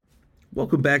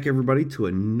Welcome back, everybody, to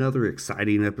another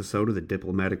exciting episode of the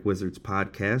Diplomatic Wizards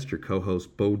podcast. Your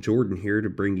co-host, Bo Jordan, here to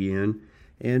bring you in.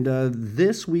 And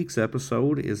this week's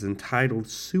episode is entitled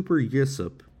Super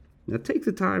Yssup. Now, take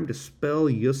the time to spell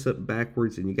Yssup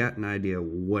backwards, and you got an idea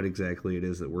what exactly it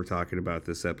is that we're talking about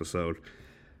this episode.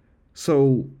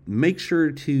 So make sure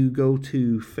to go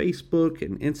to Facebook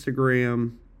and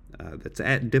Instagram. That's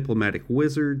at Diplomatic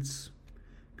Wizards.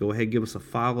 Go ahead, give us a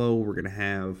follow. We're going to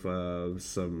have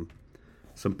some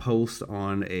posts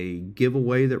on a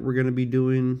giveaway that we're going to be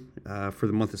doing for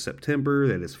the month of September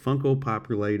that is Funko Pop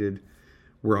related.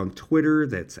 We're on Twitter.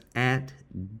 That's at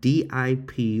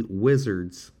DIP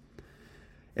Wizards.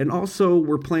 And also,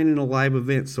 we're planning a live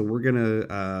event, so we're going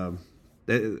to,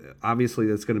 obviously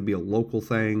that's going to be a local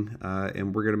thing,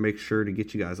 and we're going to make sure to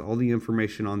get you guys all the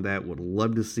information on that. Would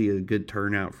love to see a good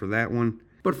turnout for that one.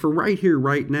 But for right here,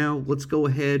 right now, let's go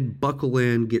ahead, buckle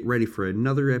in, get ready for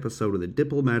another episode of the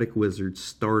Diplomatic Wizards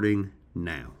starting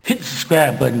now. Hit the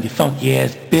subscribe button, you funky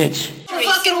ass bitch. I'm a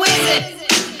fucking wizard.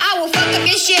 I will fuck up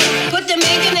your shit. Put the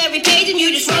make in every page and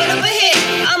you just wrote up a hit.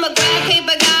 I'm a grab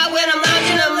paper guy when I'm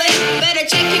lounging, I'm lit. Better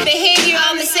check your behavior,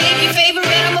 I'm the savior favorite.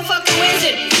 I'm a fucking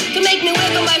wizard. To make me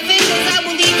wiggle my fingers, I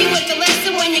will leave you with the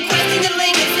lesson when you question the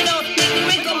lingers. So don't make me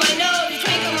wrinkle my nose,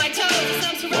 twinkle my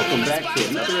toes. Welcome back to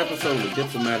another episode of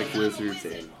Diplomatic Wizards,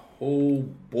 and oh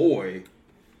boy,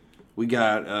 we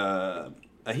got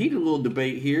a heated little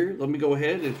debate here. Let me go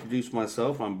ahead and introduce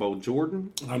myself. I'm Bo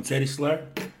Jordan. I'm Teddy Slur.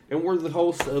 And we're the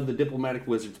hosts of the Diplomatic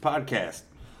Wizards podcast.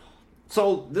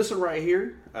 So this one right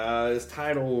here is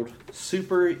titled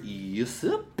Super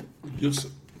Yssup.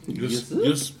 Yssup.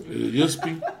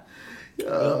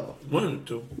 One and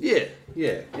two. Yeah.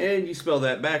 And you spell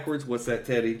that backwards. What's that,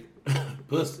 Teddy?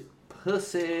 Pussy.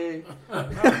 Pussy. You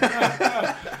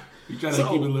trying to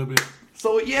keep it a little bit.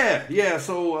 So yeah.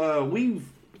 So we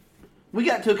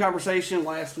got to a conversation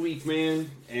last week, man,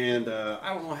 and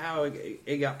I don't know how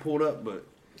it got pulled up, but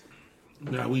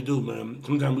Nah, we do, man.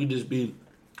 Sometimes we just be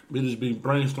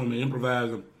brainstorming,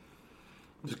 improvising,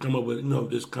 just come up with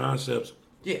just concepts.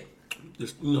 Yeah.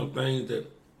 Just things that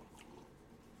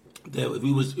if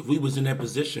we was in that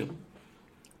position,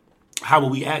 how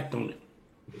would we act on it?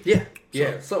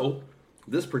 Yeah. So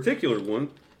this particular one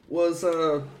was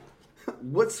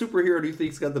what superhero do you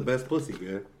think's got the best pussy,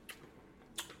 man?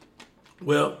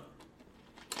 Well,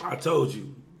 I told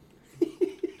you.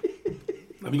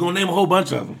 I'm gonna name a whole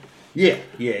bunch of them. Yeah.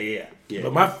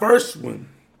 But my first one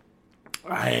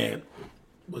I had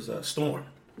was Storm.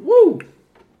 Woo!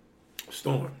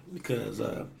 Storm, because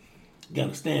you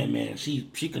understand, man, she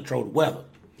controlled the weather.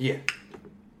 Yeah.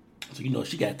 So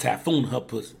she got typhoon in her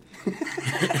pussy. You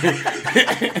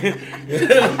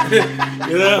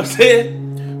know what I'm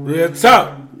saying? Real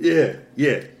talk. Yeah.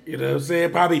 You know what I'm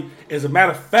saying? Probably, as a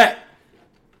matter of fact,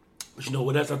 but you know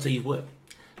what else? I'll tell you what.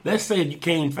 Let's say you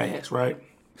came fast, right?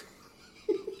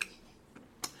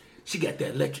 She got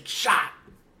that electric shock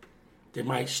that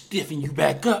might stiffen you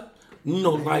back up.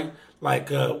 Like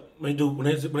when they do it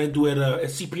at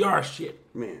CPR shit.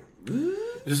 Man. You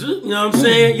know what I'm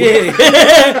saying?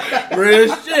 Yeah.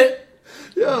 Real shit.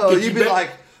 Yo, you'd be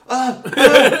like, oh,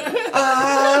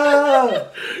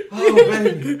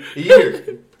 baby.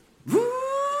 Here. For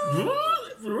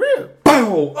real.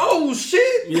 Boom. Oh,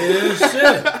 shit. Yeah,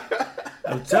 shit.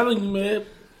 I'm telling you, man.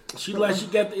 She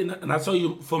got and I told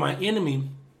you, for my enemy,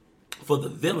 for the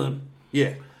villain.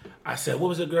 Yeah. I said, what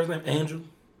was that girl's name? Angel.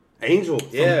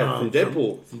 From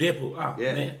Deadpool. From Deadpool. Oh,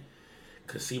 yeah. Man.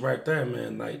 Cause see right there,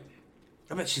 man, like.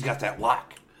 I bet she's got that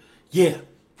lock. Yeah.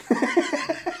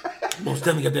 Most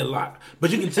definitely got that lock.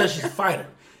 But you can tell she's a fighter.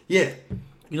 Yeah.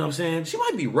 You know what I'm saying? She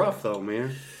might be rough though,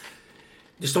 man.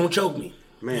 Just don't choke me.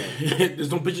 Man. just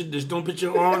don't put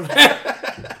your arms.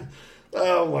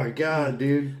 Oh my God,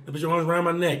 dude. Put your arms around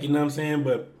my neck, you know what I'm saying?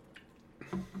 But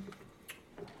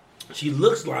she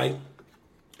looks like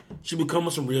she would come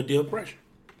with some real deal pressure.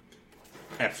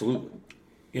 Absolutely.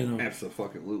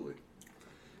 Absolutely.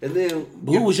 And then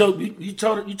who was you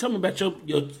told me about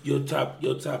your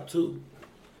top two.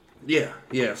 Yeah.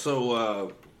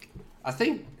 So I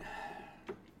think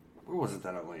where was it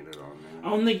that I landed on, man? I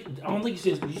don't think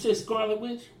you said Scarlet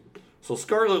Witch? So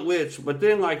Scarlet Witch, but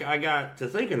then I got to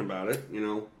thinking about it,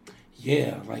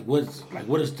 Yeah, what is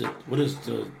the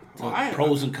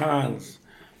pros and cons?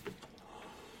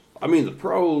 I mean, the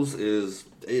pros is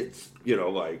it's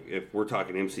if we're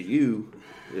talking MCU,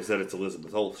 is that it's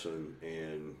Elizabeth Olsen,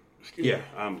 and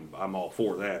I'm all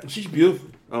for that. She's beautiful.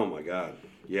 Oh my God,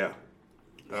 yeah.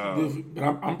 Beautiful. But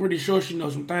I'm pretty sure she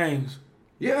knows some things.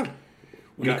 Yeah.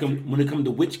 When it come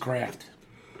to witchcraft,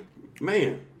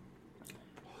 man,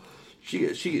 she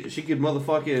could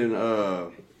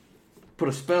motherfucking put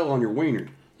a spell on your wiener.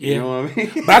 Yeah. You know what I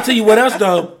mean? But I tell you what else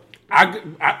though.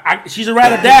 She's a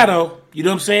ride or die though. You know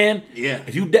what I'm saying? Yeah.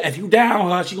 If you down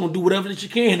her, she gonna do whatever that she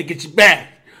can to get you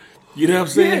back. You know what I'm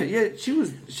saying? Yeah. She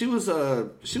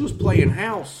was playing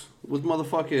house with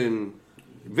motherfucking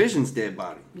Vision's dead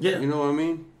body. Yeah. You know what I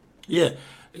mean? Yeah.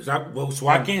 So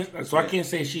I can't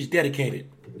say she's dedicated.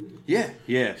 Yeah.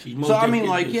 She's So I mean,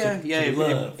 dedicated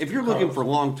to if you're looking for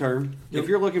long term,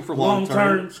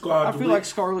 Scarlet I feel like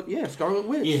Scarlet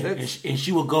Witch. Yeah, and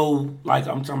she would go like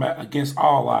I'm talking about against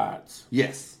all odds.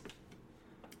 Yes.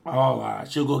 All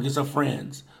odds. She'll go against her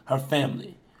friends, her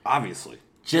family, Obviously.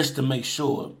 just to make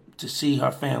sure to see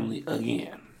her family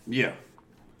again. Yeah.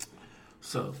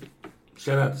 So,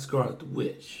 shout out to Scarlet the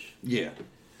Witch. Yeah.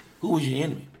 Who was your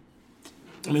enemy?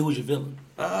 I mean, who's your villain?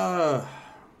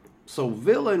 So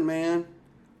villain, man,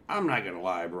 I'm not gonna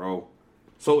lie, bro.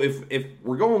 So if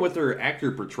we're going with her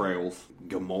actor portrayals,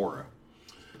 Gamora.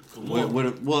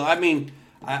 Well, I mean,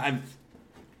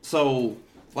 so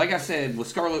like I said with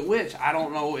Scarlet Witch, I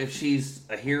don't know if she's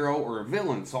a hero or a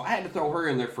villain, so I had to throw her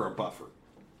in there for a buffer.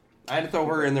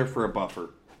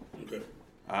 Okay.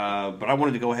 But I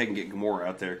wanted to go ahead and get Gamora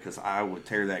out there because I would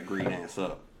tear that green ass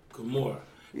up. Gamora.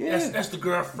 Yeah. That's the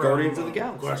girl from Guardians of the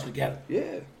Galaxy. Guardians of the Galaxy.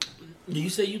 Yeah. You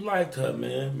say you liked her,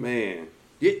 man. Man.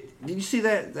 Did you see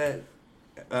that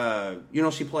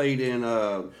she played in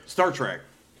Star Trek?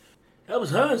 That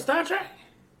was her in Star Trek?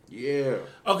 Yeah.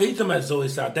 Okay, you talking about Zoe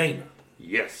Saldana.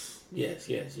 Yes. Yes.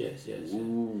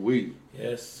 Ooh-wee.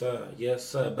 Yes, sir.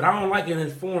 But I don't like it in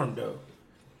form, though.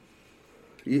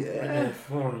 Yeah. In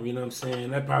form, you know what I'm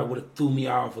saying? That probably would have threw me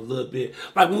off a little bit.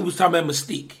 Like when we was talking about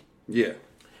Mystique. Yeah.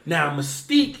 Now,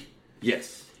 Mystique,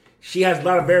 Yes. she has a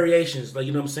lot of variations, like,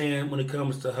 you know what I'm saying, when it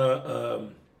comes to her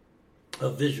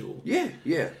visual. Yeah.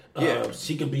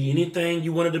 She can be anything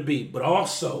you want her to be, but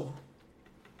also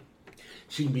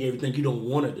she can be everything you don't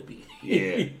want her to be.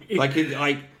 Yeah.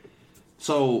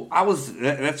 So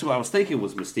that's what I was thinking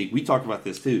was Mystique. We talked about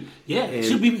this too. Yeah,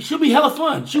 and she'll be hella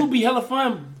fun. She'll be hella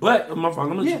fun. But my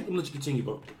fault. I'm gonna let you continue,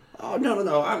 bro. Oh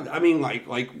no. I mean,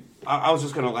 I was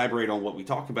just gonna elaborate on what we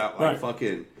talked about. Like, right.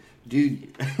 Fucking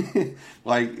dude,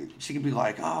 like she could be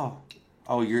like, oh,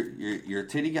 you're a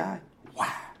titty guy.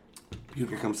 Wow. Here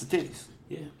comes the titties.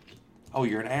 Yeah. Oh,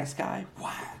 you're an ass guy.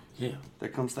 Wow. Yeah. There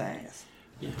comes the ass.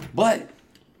 Yeah. But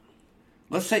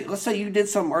let's say you did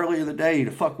something earlier in the day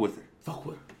to fuck with her. Fuck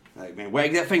with her. Like, man,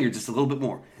 wag that finger just a little bit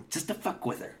more. Just to fuck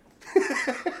with her.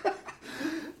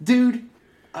 Dude,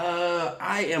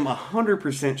 I am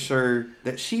 100% sure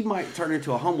that she might turn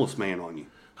into a homeless man on you.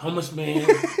 Homeless man,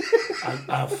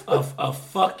 a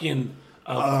fucking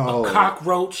a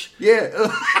cockroach.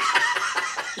 Yeah.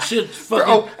 Shit, fucking.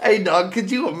 Oh, hey, dog,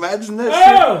 could you imagine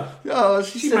that shit? Oh,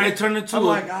 she said, might turn into I'm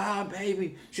like,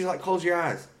 baby. She's like, close your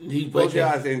eyes. Close your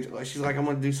eyes. And she's like, I'm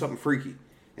going to do something freaky.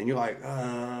 And you're like,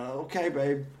 okay,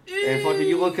 babe. And fucking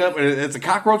you look up and it's a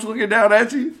cockroach looking down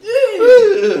at you.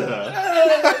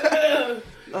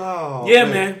 Oh, yeah,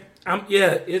 man.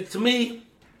 To me,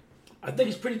 I think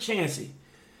it's pretty chancy.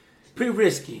 Pretty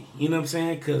risky. You know what I'm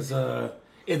saying? Because, and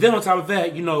then on top of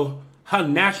that, you know, her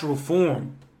natural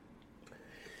form,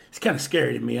 it's kind of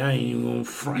scary to me. I ain't even gonna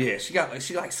front. Yeah, she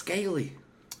like scaly.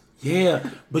 Yeah,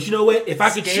 but you know what? If I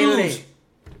could Scaly. choose,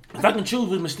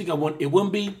 with Mystique, it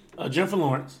wouldn't be Jennifer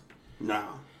Lawrence. No.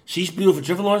 She's beautiful.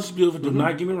 Jennifer Lawrence is beautiful. Do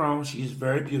not get me wrong. She's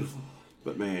very beautiful.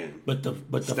 But man, But the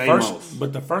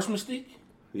Stamos. first Mystique.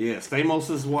 Yeah,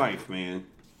 Stamos' wife, man,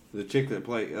 the chick that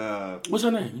played. What's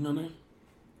her name? You know her name?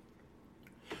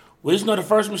 Well, it's not the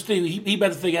first Mystique. He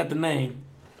better figure out the name.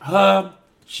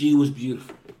 She was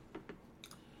beautiful.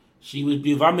 She was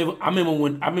beautiful. I remember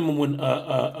when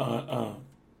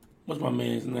what's my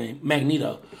man's name?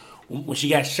 Magneto. When she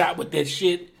got shot with that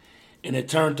shit and it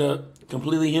turned to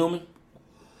completely human.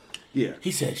 Yeah.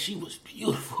 He said she was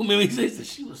beautiful. Remember he said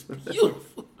she was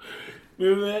beautiful.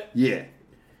 Remember that? Yeah.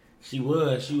 She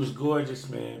was gorgeous,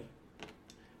 man.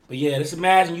 But yeah, just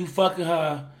imagine you fucking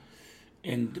her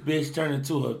and the bitch turned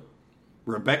into a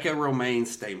Rebecca Romaine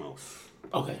Stamos.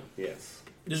 Okay. Yes.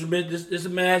 Just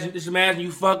imagine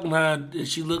you fucking her.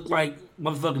 She looked like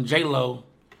motherfucking J-Lo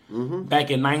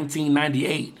back in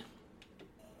 1998.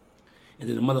 And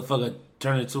then the motherfucker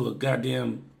turned into a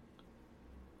goddamn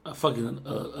a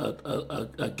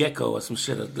gecko or some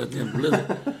shit, a goddamn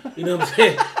lizard. You know what I'm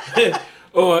saying?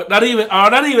 or not even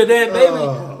that, baby.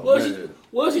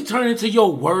 What was he turning into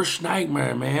your worst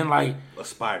nightmare, man? Like a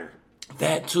spider.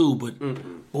 That too, but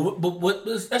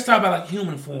let's talk about like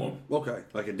human form. Okay,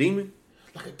 like a demon.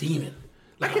 Like a demon,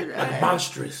 like a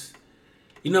monstrous.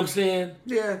 You know what I'm saying?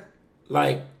 Yeah.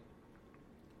 Like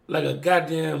a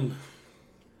goddamn.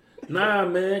 Nah,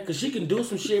 man, cause she can do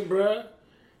some shit, bruh.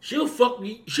 She'll fuck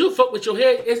with your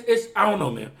head. It's I don't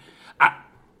know, man.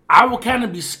 I would kind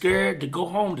of be scared to go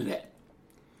home to that.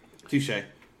 Touche.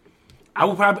 I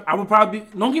would probably.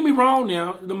 Don't get me wrong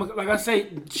now. Like I say,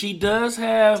 she does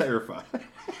have. Terrified.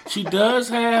 She does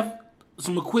have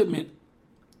some equipment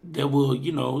that will,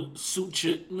 suit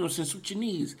your, suit your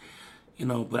needs.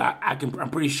 But I'm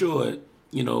pretty sure,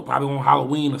 probably on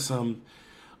Halloween or something,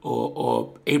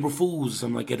 or April Fools or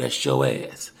something like that. That's your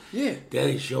ass. Yeah. That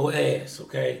is your ass,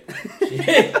 okay?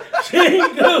 She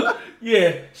ain't good.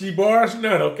 Yeah, she bars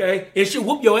none, okay? And she'll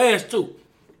whoop your ass too.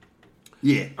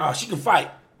 Yeah. She can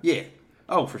fight. Yeah.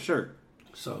 Oh, for sure.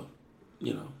 So,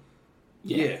 Yeah.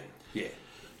 Yeah.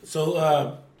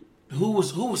 So, who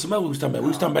was some other we was talking about? We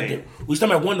was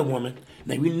talking about Wonder Woman.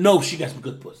 Now we know she got some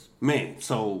good pussy. Man,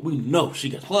 so We know she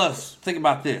got. plus think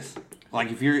about this.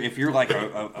 Like if you're like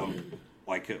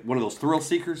one of those thrill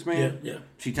seekers, man. Yeah.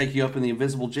 She take you up in the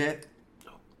invisible jet,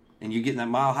 and you getting that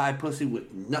mile high pussy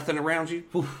with nothing around you.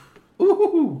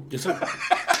 Ooh. Yes, sir.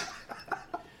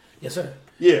 Yes, sir.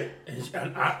 Yeah.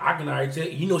 And I can already tell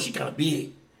you, she kind of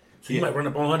big. So you might run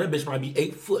up on her. That bitch might be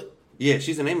 8 foot. Yeah,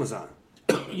 she's an Amazon.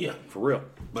 Yeah. For real.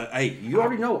 But hey, you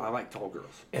already know I like tall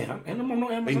girls. And I'm on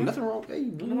no Amazon. Ain't nothing wrong. Hey,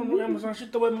 I'm on no Amazon. She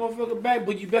throw that motherfucker back,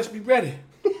 but you best be ready.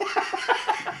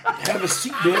 Have a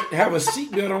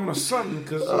seatbelt on or something,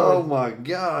 cause oh my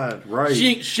God! Right?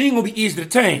 She ain't gonna be easy to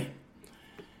tame.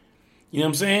 You know what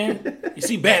I'm saying? You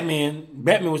see, Batman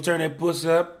was turning that puss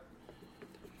up.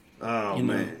 Oh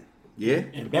man, yeah.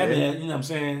 And Batman, yeah. you know what I'm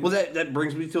saying? Well, that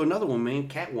brings me to another one, man.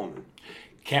 Catwoman,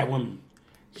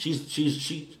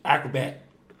 she's acrobat.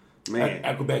 Man,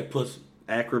 acrobat pussy.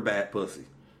 Acrobat pussy.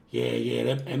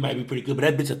 Yeah, that might be pretty good, but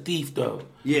that bitch a thief though.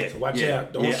 Yeah, so watch yeah,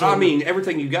 out. Don't yeah. show I mean,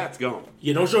 everything you got's gone.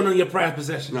 Yeah, don't show none of your prized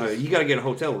possessions. No, you got to get a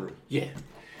hotel room. Yeah,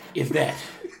 if that.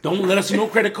 Don't let us see no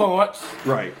credit cards.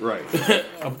 Right.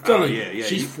 I'm telling you, yeah.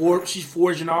 she's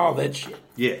forging all that shit.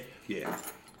 Yeah. Yeah,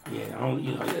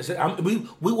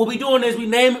 what we doing is we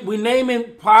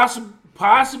naming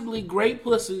possibly great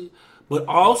pussy, but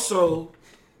also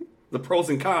the pros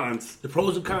and cons.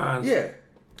 Yeah.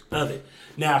 Of it.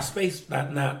 Now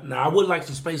I would like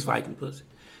some Space Viking pussy.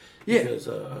 Yeah.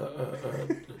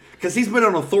 Because he's been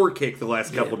on a Thor kick the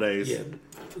last couple days. Yeah.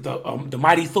 The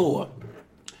mighty Thor.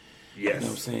 Yes. You know what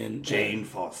I'm saying? Jane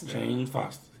Foster.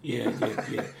 Yeah.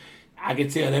 I can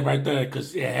tell that right there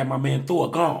because I had my man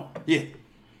Thor gone. Yeah. You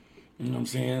know what I'm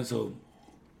saying? So,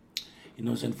 you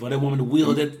know what I'm saying? For that woman to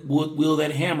wield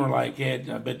that hammer like that,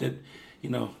 I bet that, I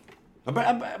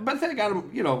bet that got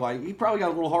him, he probably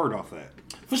got a little hard off that.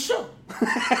 For sure.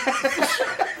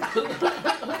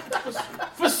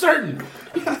 For certain.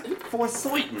 For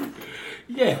certain.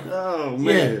 Yeah. Oh,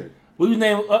 man. Yeah. We was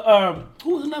naming,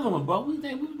 who was another one, Bo? We was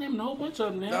naming a whole bunch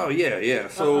of them now. Oh, yeah.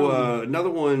 So, another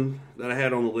one that I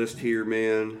had on the list here,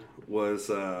 man, was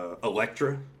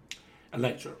Elektra.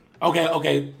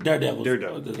 Okay.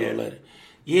 Daredevil.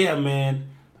 Yeah, man.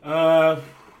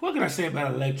 What can I say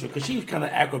about Elektra? Because she was kind of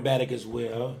acrobatic as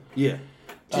well. Yeah.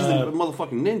 She's a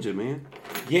motherfucking ninja, man.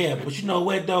 Yeah, but you know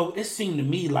what, though? It seemed to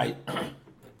me like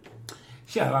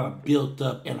she had a lot of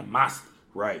built-up animosity.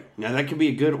 Right. Now, that could be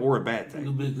a good or a bad thing. It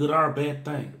could be a good or a bad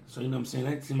thing. So, you know what I'm saying?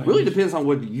 That seemed like really depends on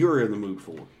what you're in the mood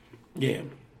for. Yeah.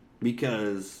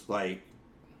 Because, and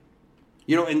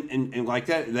like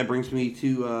that brings me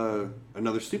to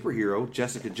another superhero,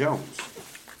 Jessica Jones.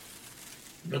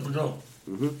 Jessica Jones.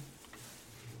 Mm-hmm.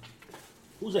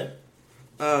 Who's that?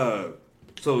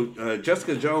 So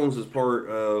Jessica Jones is part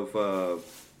of,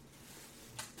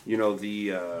 the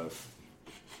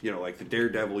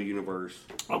Daredevil universe.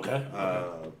 Okay.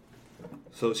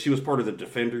 So she was part of the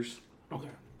Defenders.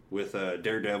 Okay. With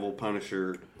Daredevil,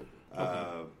 Punisher,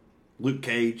 Luke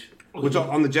Cage, which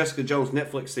on the Jessica Jones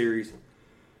Netflix series,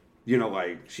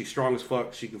 she's strong as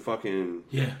fuck. She can fucking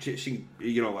She she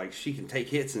can take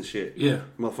hits and shit. Yeah.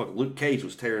 Motherfucker, Luke Cage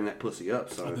was tearing that pussy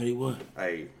up. So I bet he was.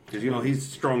 Hey, because he's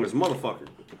strong as a motherfucker.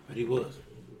 But he was.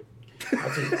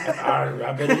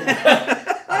 I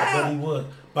bet he was.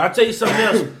 But I'll tell you something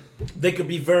else. They could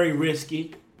be very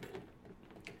risky,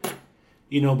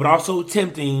 but also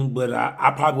tempting. But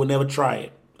I probably would never try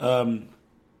it.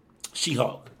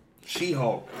 She-Hulk.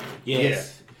 She-Hulk.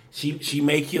 Yes. Yeah. She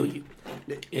may kill you.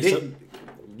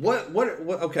 What?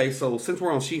 Okay, so since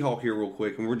we're on She-Hulk here, real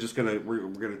quick, and we're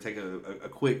gonna take a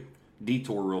quick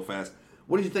detour real fast.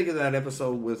 What did you think of that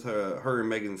episode with her and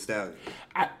Megan Thee Stallion?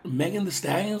 Megan Thee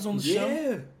Stallion's on the show?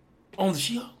 Yeah. On the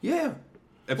She-Hulk? Yeah.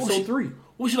 Episode 3.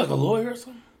 Was she like a lawyer or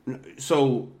something?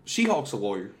 So She-Hulk's a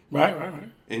lawyer. Right.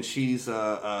 And she's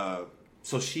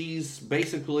she's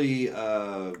basically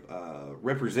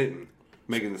representing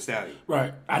Megan Thee Stallion.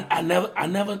 Right. I never.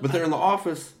 But they're in the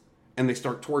office and they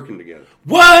start twerking together.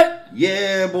 What?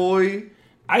 Yeah, boy.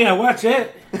 I gotta watch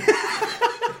that.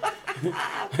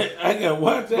 I gotta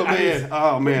watch that. Man,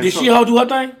 oh man. Did She-Hulk do her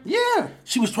thing? Yeah.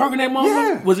 She was twerking that moment?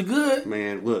 Yeah. Was it good?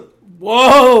 Man, look.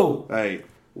 Whoa. Hey,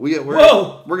 we're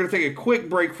gonna take a quick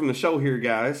break from the show here,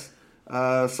 guys,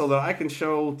 so that I can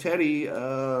show Teddy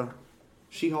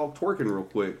She-Hulk twerking real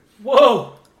quick.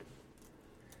 Whoa.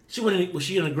 Was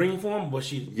she in a green form? Was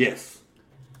she? Yes.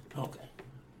 Okay.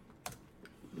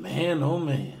 Man, oh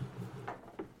man.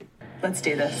 Let's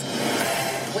do this.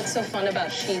 What's so fun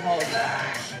about She-Hulk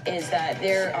is that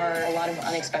there are a lot of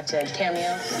unexpected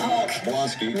cameos. Hulk.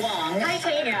 Blonsky. Wong. Hi,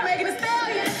 Tega. Megan Thee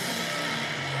Stallion.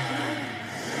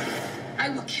 I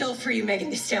will kill for you, Megan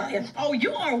Thee Stallion. Oh,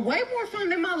 you are way more fun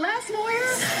than my last lawyer.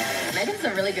 Megan's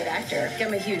a really good actor.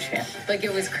 I'm a huge fan. Like,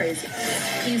 it was crazy.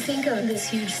 You think of this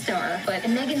huge star, but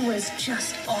Megan was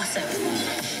just awesome.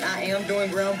 I am doing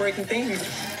groundbreaking things.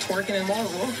 Twerking in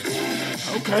Marvel.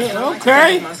 Okay. I like to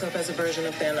think of myself as a version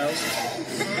of Thanos.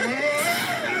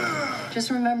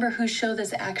 Just remember whose show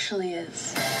this actually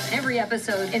is. Every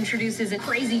episode introduces a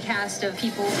crazy cast of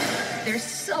people. There's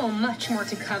so much more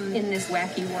to come in this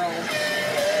wacky world.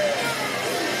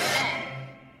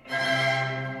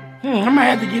 I might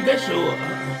have to give that show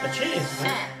a chance,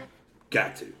 man.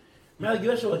 Got to. I might have to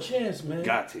give that show a chance, man.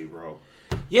 Got to, bro.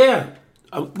 Yeah.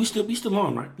 We still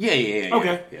on, right? Yeah.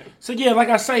 Okay. Yeah. So yeah, like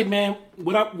I say, man,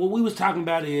 what we was talking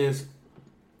about is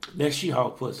that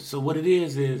She-Hulk pussy. So what it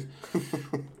is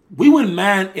we wouldn't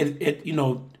mind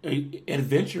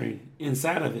adventuring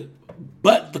inside of it,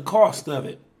 but the cost of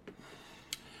it.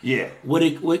 Yeah.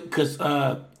 Because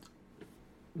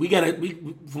we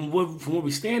from where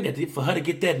we stand at, for her to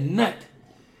get that nut,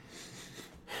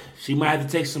 she might have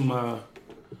to take some.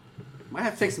 Might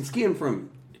have to take some skin from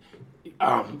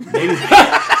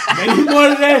Maybe more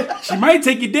than that. She might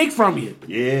take your dick from you.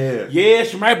 you. Yeah,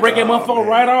 she might break that motherfucker man.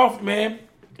 right off, man.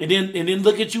 And then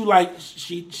look at you like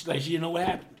she didn't know what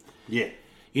happened. Yeah.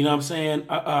 You know what I'm saying?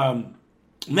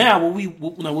 Now, cause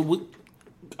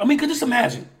just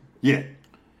imagine. Yeah.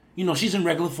 You know, she's in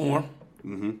regular form.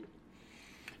 Mm-hmm.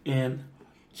 And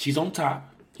she's on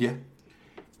top. Yeah.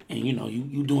 And, you know,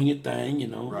 you doing your thing, you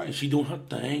know. Right. And she doing her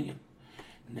thing.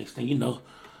 And next thing you know,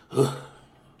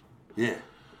 Yeah.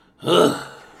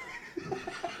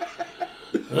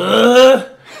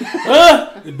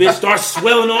 the bitch starts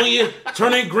swelling on you,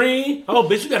 turning green. Oh,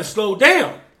 bitch, you gotta slow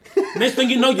down. Next thing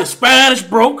you know, your spine is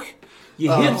broke.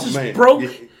 Your hips is broke.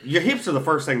 Your hips are the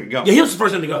first thing to go. Your hips is the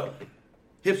first thing to go.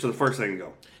 Hips are the first thing to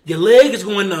go. Your leg is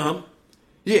going numb.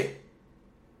 Yeah.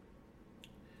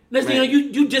 Next thing you know,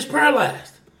 you just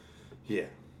paralyzed. Yeah.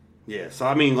 Yeah. So,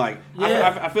 I mean, like,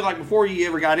 Yeah. I feel like before you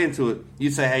ever got into it,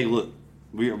 you'd say, hey, look,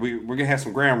 we're going to have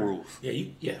some ground rules. Yeah,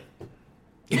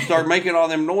 You start making all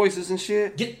them noises and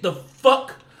shit. Get the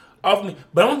fuck off me.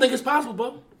 But I don't think it's possible,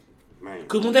 bro. Man.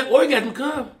 Because when that orgasm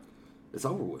comes, It's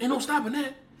over with. ain't no stopping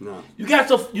that. No. You got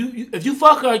to, if you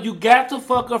fuck her, you got to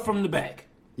fuck her from the back.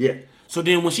 Yeah. So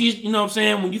then when she's, you know what I'm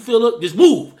saying, when you feel it, just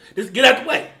move. Just get out the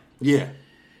way. Yeah.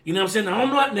 You know what I'm saying? I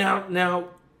don't know now,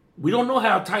 we don't know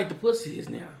how tight the pussy is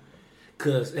now.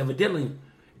 Because evidently,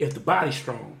 if the body's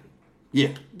strong,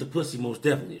 Yeah. the pussy most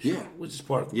definitely is strong, Yeah. which is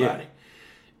part of the Yeah. body.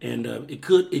 And it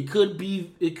could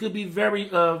be very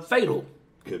fatal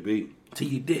Could be. to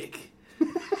your dick.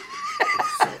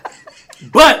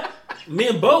 But me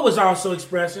and Bo was also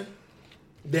expressing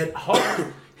that Hulk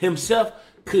himself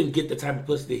couldn't get the type of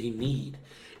pussy that he need,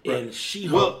 and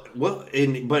She-Hulk. But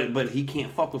he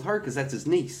can't fuck with her because that's his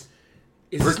niece.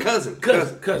 It's Her his cousin.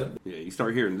 Yeah, you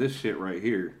start hearing this shit right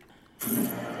here.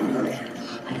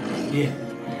 Yeah.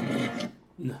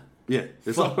 No. Yeah,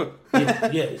 it's Fuck. all,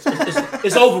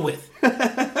 It's over with.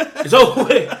 It's over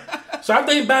with. So I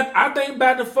think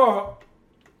about the fall.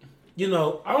 You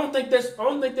know, I don't think that's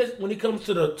when it comes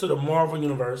to the Marvel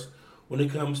universe. When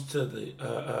it comes to the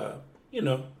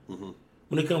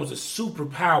when it comes to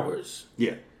superpowers.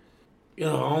 yeah, You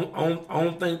know, I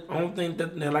don't think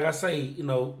that. Now, like I say, you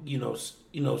know,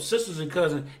 sisters and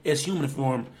cousins as human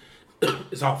form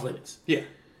is off limits. yeah,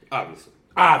 obviously.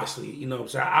 Obviously, you know,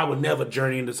 so I would never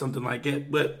journey into something like that.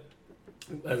 But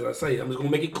as I say, I'm just gonna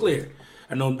make it clear.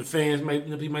 I know the fans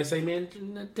people might say, "Man,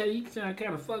 tell you sound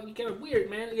kind of weird,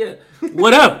 man." Yeah,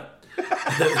 whatever.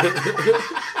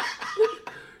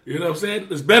 You know what I'm saying?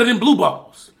 It's better than blue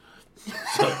balls.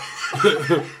 So,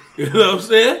 you know what I'm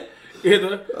saying? You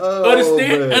know,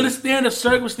 understand the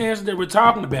circumstances that we're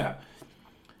talking about.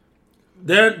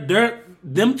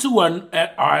 Them two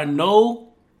are no.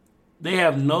 They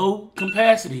have no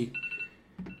capacity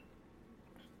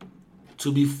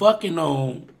to be fucking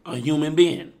on a human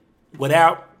being.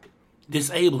 without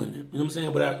disabling them. You know what I'm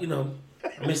saying? Without,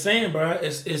 I'm just saying, bro,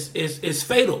 it's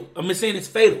fatal. I'm just saying it's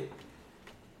fatal.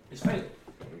 It's fatal.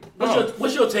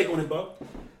 What's your take on it, bro?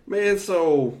 Man,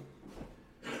 so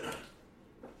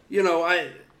I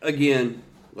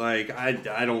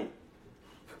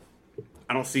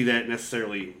don't see that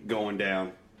necessarily going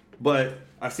down, but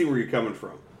I see where you're coming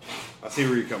from.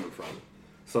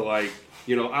 So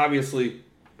obviously,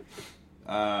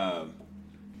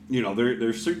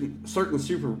 there's certain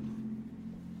super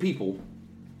people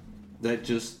that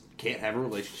just can't have a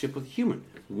relationship with a human.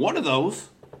 One of those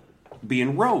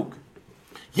being Rogue.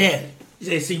 Yeah.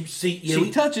 See,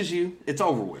 she touches you, it's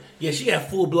over with. Yeah, she got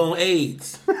full-blown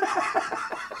AIDS.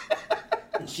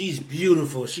 She's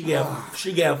beautiful. She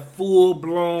got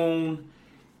full-blown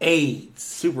AIDS.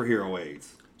 Superhero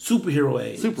AIDS. Super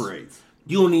AIDS.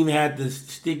 You don't even have to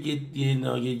stick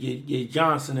your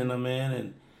Johnson in her, man,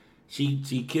 and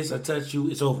she kiss or touch you,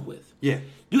 it's over with. Yeah.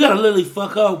 You gotta literally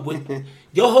fuck up with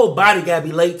your whole body gotta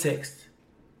be latex.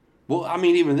 Well, I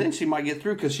mean, even then she might get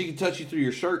through because she can touch you through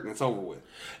your shirt and it's over with.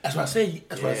 That's what I say.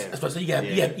 That's what I say. You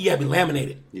gotta be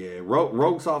laminated. Yeah,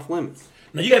 Rogue's off limits.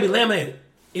 No, you gotta be laminated.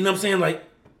 You know what I'm saying?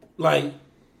 Like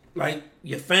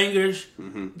your fingers,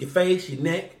 your face, your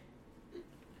neck,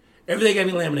 everything gotta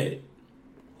be laminated.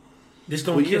 Just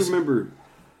don't kiss. You remember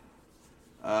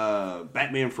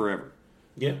Batman Forever?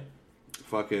 Yeah.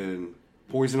 Fucking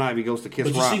Poison Ivy goes to kiss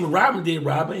Robin. But you see what Robin did?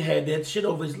 Robin had that shit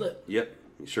over his lip. Yep,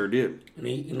 he sure did. And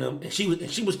and she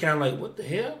was kind of like, what the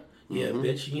hell? Yeah,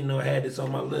 bitch, I had this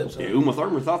on my lips. Yeah, Uma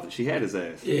Thurman thought that she had his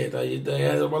ass. Yeah, I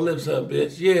had it on my lips up,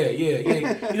 bitch. Yeah. You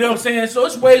know what I'm saying? So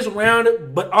it's ways around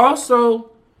it, but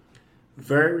also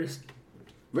very risky.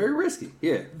 Very risky,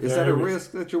 yeah. Is that a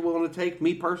risk that you're willing to take?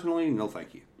 Me personally, no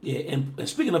thank you. Yeah, and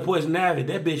speaking of Poison Ivy,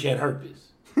 that bitch had herpes.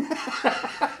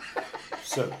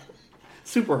 So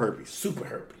Super herpes.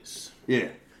 Yeah.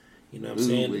 You know what I'm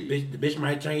saying? The bitch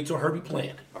might turn into a herpes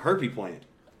plant. A herpes plant.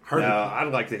 Now,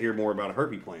 I'd like to hear more about a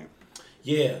herpes plant.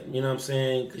 Yeah, you know what I'm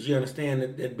saying? Because you understand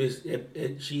that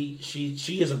bitch,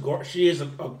 she is a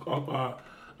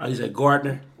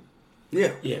gardener.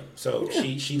 Yeah. Yeah. So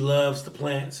she loves the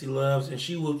plants. She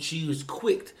was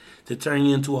quick to turn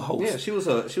you into a host. Yeah, she was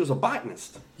a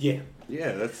botanist. Yeah.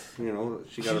 Yeah, that's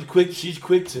She's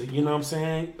quick to, you know what I'm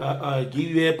saying? Give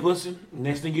you that pussy.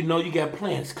 Next thing you know, you got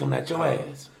plants coming out your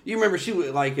ass. You remember she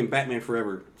was like in Batman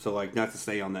Forever, so like not to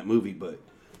stay on that movie, but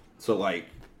so like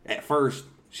at first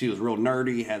she was real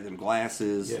nerdy, had them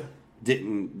glasses,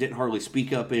 didn't hardly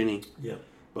speak up any. Yeah.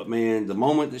 But man, the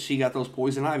moment that she got those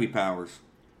Poison Ivy powers,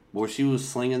 boy, she was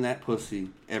slinging that pussy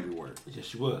everywhere. Yes,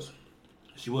 she was.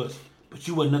 But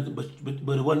you wasn't nothing. But it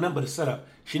wasn't nothing but a setup.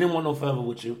 She didn't want no favor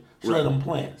with you. She let them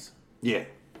plants. Yeah.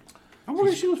 I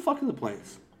wonder if she was fucking the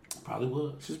plants. Probably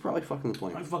was. She was probably fucking the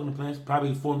plants.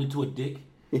 Probably formed into a dick.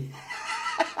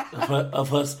 of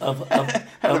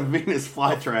had a Venus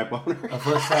flytrap on her.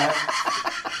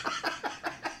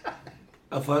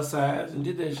 Of her size and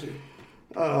did that shit.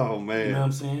 Oh man. You know what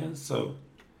I'm saying? So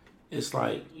it's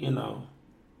like,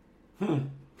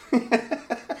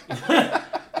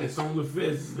 it's on the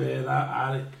fence, man.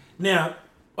 Now,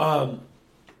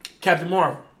 Captain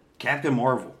Marvel.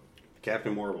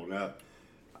 Now,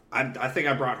 I think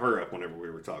I brought her up whenever we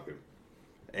were talking,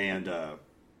 and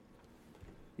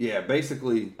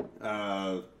basically,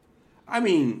 I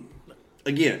mean,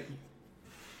 again,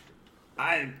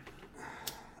 I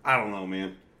don't know,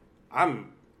 man.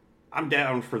 I'm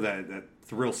down for that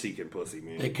thrill seeking pussy,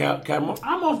 man. Hey, Captain Marvel.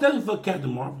 I'm most definitely for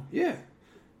Captain Marvel. Yeah.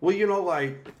 Well,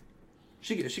 like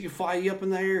she can fly you up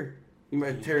in the air. You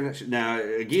might tear that shit. Now,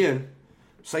 again,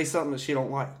 say something that she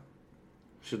don't like.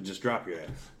 She'll just drop your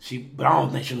ass. But I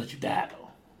don't think she'll let you die though.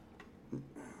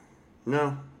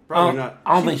 No, probably not.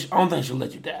 I don't think she'll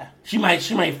let you die. She might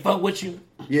fuck with you.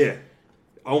 Yeah,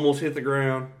 almost hit the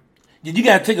ground. You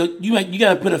gotta you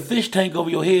gotta put a fish tank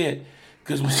over your head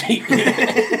because when she you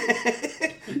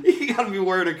gotta be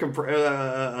wearing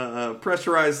a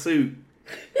pressurized suit.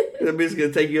 That bitch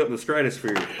gonna take you up in the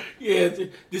stratosphere. Yeah,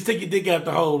 just take your dick out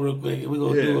the hole real quick. We're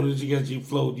gonna do it. You got you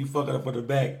float. You fucking up on the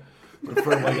back. The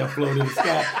front while y'all float in the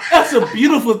sky. That's a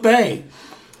beautiful thing.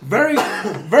 Very,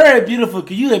 very beautiful.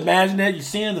 Can you imagine that? You're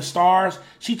seeing the stars.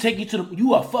 She take you to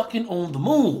you are fucking on the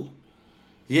moon.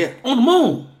 Yeah. On the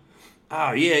moon.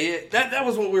 Oh yeah. That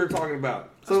was what we were talking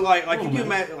about. So like can you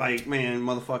imagine man,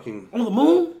 motherfucking on the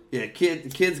moon? Yeah, the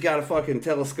kid's got a fucking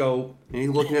telescope and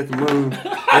he's looking at the moon.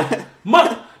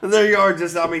 And there you are,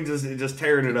 just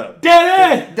tearing it up.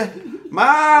 Daddy!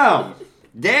 Mom!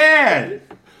 Dad!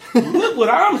 Look what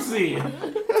I'm seeing.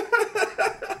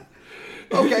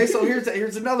 Okay, so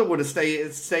here's another one to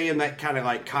stay in that kind of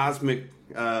like cosmic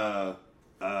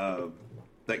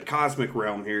that cosmic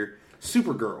realm here,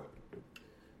 Supergirl.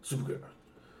 Supergirl.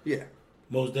 Yeah.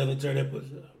 Most definitely tear that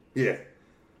pussy up. Yeah.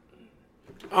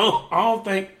 I don't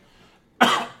think.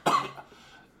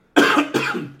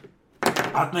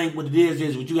 I think what it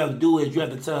is what you have to do is you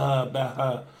have to tell her about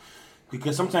her,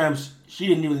 because sometimes she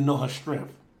didn't really know her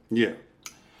strength. Yeah.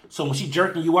 So when she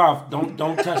jerking you off, don't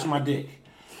touch my dick,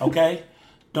 okay?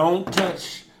 Don't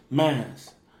touch mine,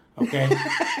 okay?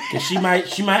 Because she might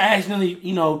accidentally,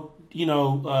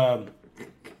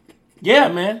 yeah,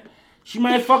 man. She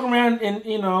might fuck around and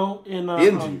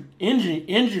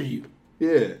injure you.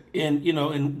 Yeah.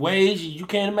 In ways you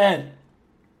can't imagine.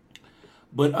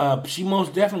 But she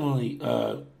most definitely,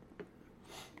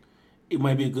 it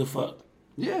might be a good fuck.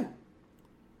 Yeah.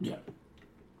 Yeah.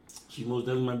 She most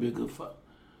definitely might be a good fuck.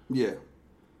 Yeah.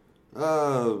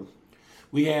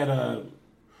 We had,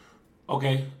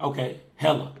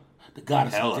 Hela, the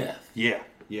goddess of death. Yeah.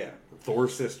 Yeah.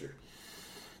 Thor's sister.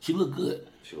 She looked good.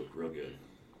 She looked real good.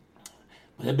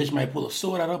 But that bitch might pull a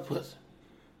sword out her pussy.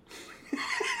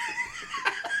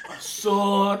 A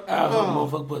sword out her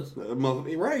motherfucking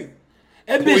pussy. Right.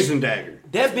 That Poison dagger.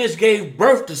 That bitch gave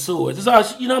birth to swords.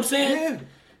 That's all you know what I'm saying? Yeah.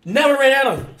 Never ran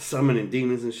out of them. Summoning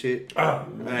demons and shit. Oh,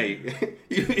 man.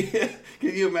 Hey,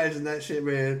 can you imagine that shit,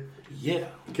 man? Yeah.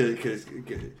 Because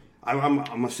I'm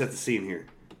gonna set the scene here,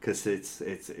 because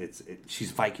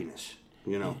she's Vikingish,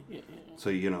 Yeah. So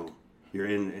you're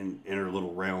in her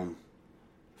little realm.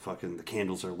 Fucking the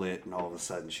candles are lit, and all of a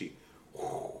sudden she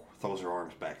throws her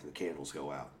arms back, and the candles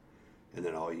go out, and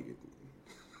then all you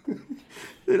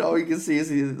can see is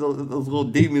those little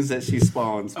demons that she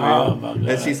spawns, man. Oh my God.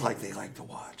 And she's like, they like to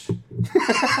watch.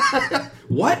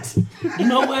 What? You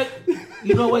know what?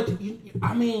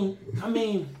 I mean,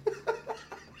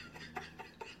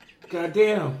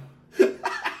 goddamn.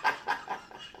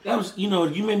 That was, you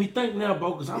made me think now,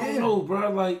 bro, because I don't know,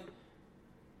 bro. Like,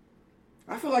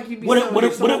 I feel like you'd be.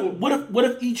 What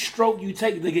if each stroke you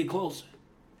take, they get closer?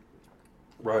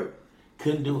 Right.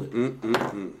 Couldn't do it.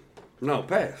 No,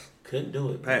 pass. Couldn't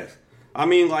do it. Pass. I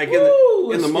mean, like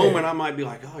in the moment, I might be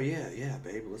like, oh yeah,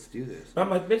 babe, let's do this. I'm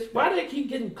like, bitch, why do they keep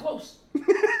getting close?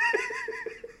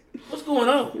 What's going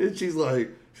on? And she's like,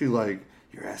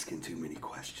 you're asking too many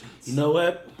questions. You know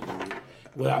what?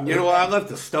 Well, I left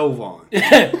the stove on.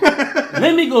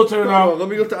 Let me go turn it off. Let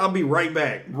me go. I'll be right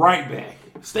back. Right back.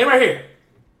 Stay right here.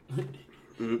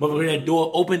 But that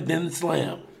door open, then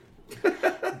slam.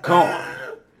 Gone.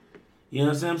 You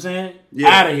know what I'm saying? Yeah.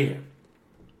 Out of here.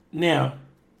 Now,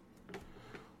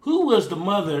 who was the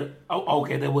mother? Oh,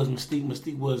 okay, that was Mystique.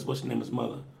 Mystique was, what's the name of his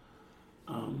mother?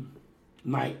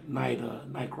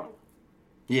 Nightcrawler.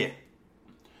 Yeah.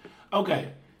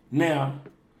 Okay. Now,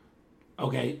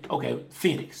 okay,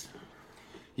 Phoenix.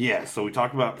 Yeah, so we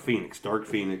talked about Phoenix, Dark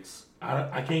Phoenix.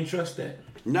 I can't trust that.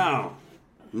 No,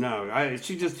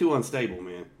 she's just too unstable,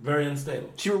 man. Very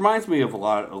unstable. She reminds me of a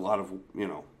lot of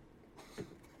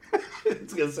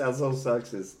it's gonna sound so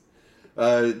sexist.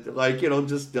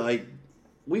 Just like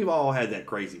we've all had that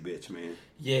crazy bitch, man.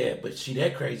 Yeah, but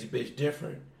that crazy bitch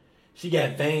different. She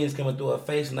got veins coming through her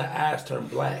face and her eyes turn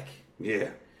black.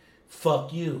 Yeah.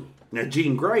 Fuck you. Now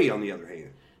Jean Grey, on the other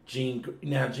hand. Jean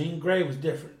Grey was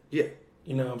different. Yeah.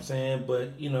 You know what I'm saying?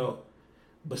 But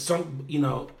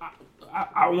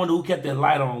I wonder who kept that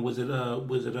light on. Was it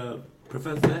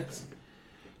Professor X?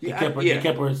 Yeah, He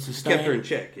kept her sustained. Kept her in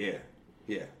check. Yeah.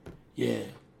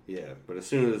 But as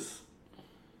soon as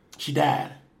she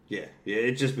died,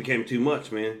 it just became too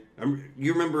much, man.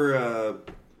 You remember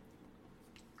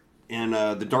in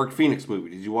the Dark Phoenix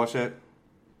movie? Did you watch that?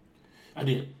 I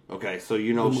did. Okay, so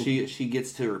she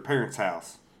gets to her parents'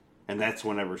 house, and that's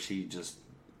whenever she just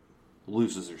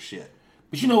loses her shit.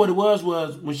 But you know what it was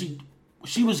when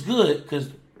she was good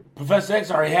because Professor X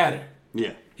already had her.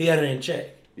 Yeah, he had her in check.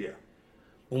 Yeah,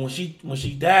 but when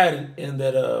she died in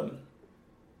that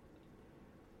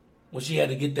when she had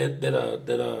to get that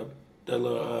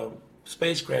little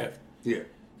spacecraft. Yeah,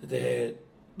 that they had,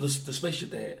 the spaceship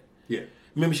they had. Yeah,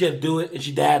 remember she had to do it and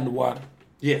she died in the water.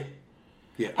 Yeah,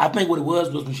 yeah. I think what it was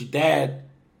when she died,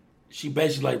 she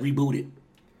basically like rebooted.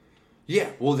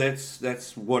 Yeah, well,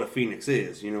 that's what a phoenix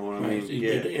is. You know what I mean?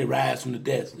 It rises from the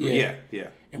death. Yeah.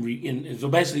 And so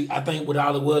basically, I think what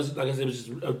all it was, like I said, it was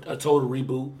just a total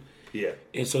reboot. Yeah.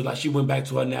 And so like she went back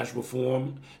to her natural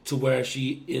form to where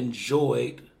she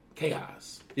enjoyed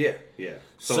chaos. Yeah.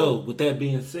 So with that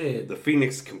being said, the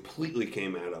phoenix completely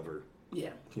came out of her.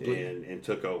 Yeah, completely. And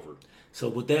took over. So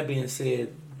with that being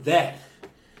said, that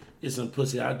is some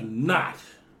pussy I do not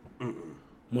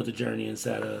want to journey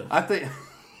inside of. I think.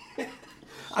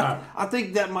 I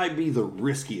think that might be the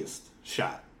riskiest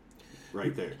shot,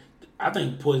 right there. I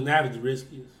think Poison Ivy is the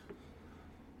riskiest.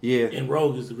 Yeah. And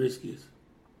Rogue is the riskiest.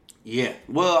 Yeah.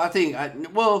 Well, I think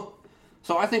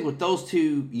with those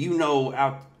two,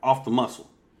 out off the muscle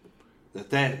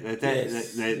that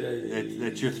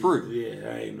you're through. Yeah,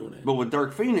 I ain't know that. But with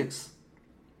Dark Phoenix,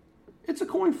 it's a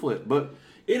coin flip. But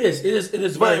it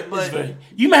is But- very.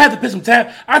 You might have to put some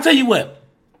time. I'll tell you what.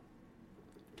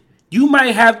 You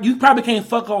probably can't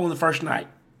fuck her on the first night.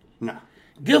 no.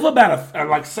 Give about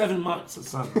like 7 months or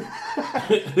something.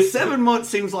 7 months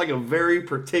seems like a very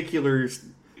particular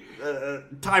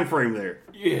time frame there.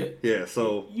 Yeah. Yeah,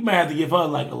 so You might have to give her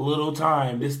like a little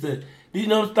time just to,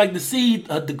 like to see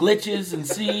the glitches and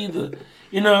see the,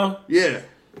 yeah,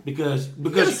 because you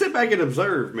gotta sit back and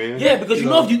observe, man. yeah, because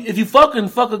if you fuck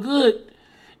her good,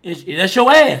 that's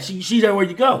your ass. She's everywhere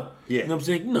you go. Yeah. You know what I'm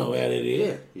saying? You know how it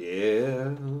is.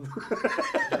 Yeah.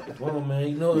 Come on, man.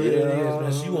 You know what it is,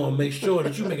 man. So you want to make sure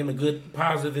that you're making a good,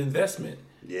 positive investment.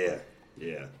 Yeah.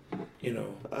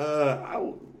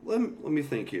 Let me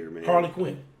think here, man. Harley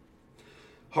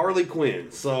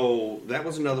Quinn. So that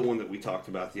was another one that we talked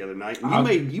about the other night.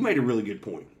 And you made a really good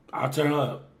point. I'll turn her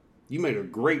up. You made a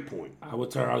great point. I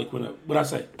would turn Harley Quinn up. What'd I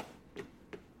say?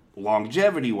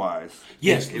 Longevity wise,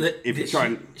 yes. If you're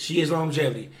trying, she is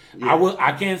longevity. Yeah.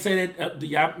 I can't say that.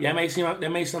 Y'all may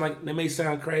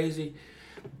sound crazy,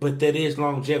 but that is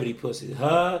longevity pussy.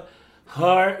 Her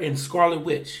and Scarlet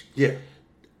Witch. Yeah.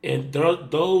 And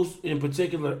those in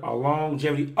particular are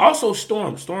longevity. Also,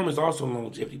 Storm. Storm is also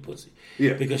longevity pussy.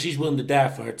 Yeah. Because she's willing to die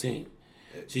for her team.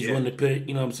 She's willing to put,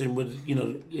 you know what I'm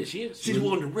saying, she is. She's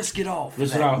willing to risk it all.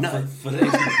 Risk it all for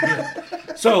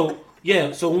the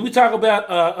yeah. So when we talk about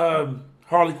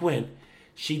Harley Quinn,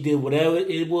 she did whatever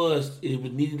it was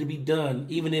needed to be done,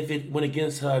 even if it went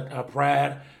against her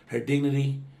pride, her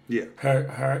dignity, her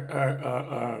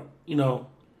her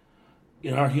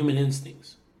human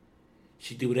instincts.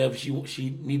 She did whatever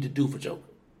she needed to do for Joker.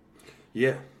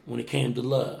 Yeah. When it came to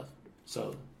love.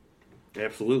 So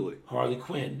absolutely. Harley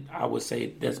Quinn, I would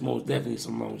say that's most definitely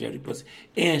some longevity pussy.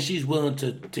 And she's willing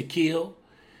to kill,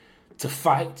 to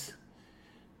fight,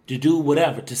 to do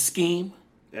whatever, to scheme.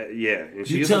 Yeah, and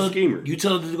she's a schemer. You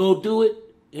tell her to go do it,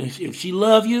 and if she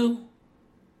love you,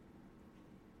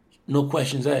 no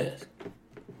questions asked.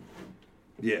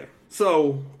 Yeah.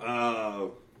 So,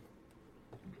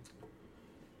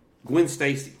 Gwen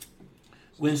Stacy.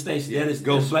 That is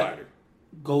Ghost Spider.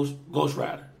 Ghost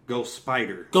Rider. Ghost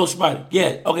Spider. Ghost Spider.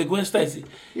 Yeah. Okay, Gwen Stacy.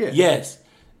 Yeah. Yes.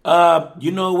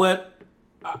 You know what?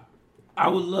 I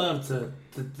would love to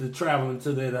travel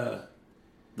into that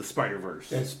the Spider-Verse.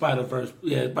 That Spider-Verse.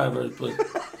 Yeah, Spider-Verse pussy.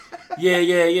 Yeah.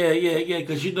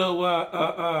 Because you know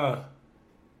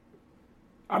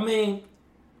I mean,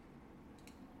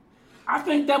 I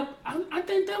think that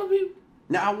would be.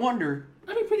 Now I wonder.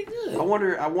 That'd be pretty good.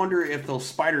 I wonder if those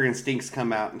spider instincts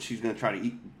come out and she's gonna try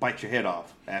to bite your head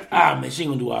off after. Man, she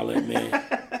ain't gonna do all that,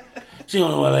 man. She don't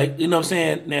know all that. You know what I'm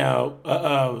saying? Now,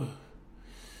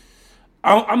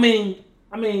 I mean,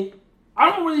 I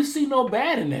don't really see no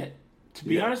bad in that. To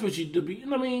be honest with you, you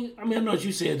know what I mean? I know what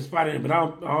you said, the spider, but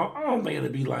I don't think it'll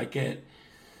be like that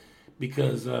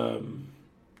because the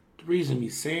reason me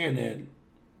saying that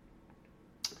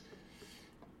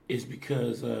is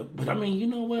because, but I mean, you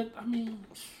know what? I mean,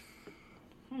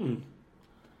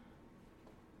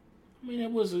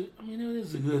 that was a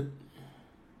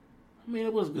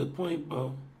good point,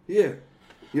 Bo. Yeah.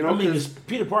 You know, I mean,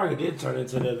 Peter Parker did turn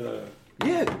into that.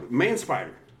 Yeah, man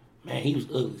spider. Man, he was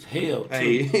ugly as hell, too.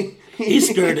 Hey. He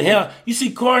scared the hell. You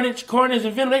see Carnage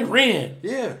and Venom, they ran.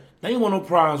 Yeah. They ain't want no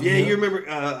problems with him. You remember,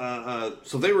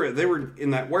 so they were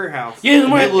in that warehouse. Yeah,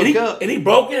 and they look up. And he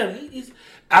broke in.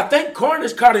 I think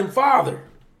Carnage called him father.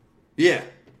 Yeah.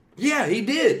 Yeah, he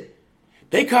did.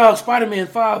 They called Spider-Man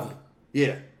father.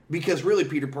 Yeah. Because really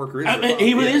Peter Parker is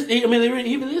he really is. He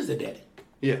really is the daddy.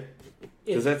 Yeah.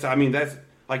 Because that's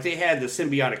like they had the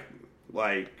symbiotic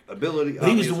ability. But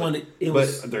he was the one that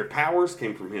but their powers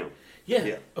came from him.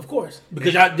 Yeah. Of course.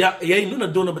 Because y'all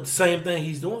ain't doing it but the same thing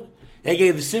he's doing. They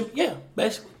gave the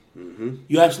basically. Mm-hmm.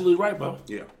 You're absolutely right, bro.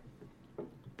 Yeah.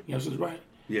 You're absolutely right.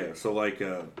 Yeah. So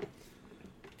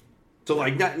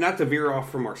not to veer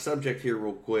off from our subject here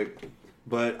real quick,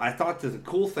 but I thought that the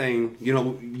cool thing,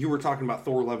 you were talking about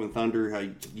Thor: Love and Thunder, how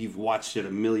you've watched it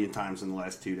 1,000,000 times in the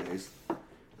last 2 days.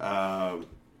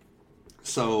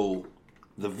 So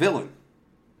the villain,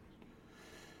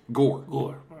 Gore,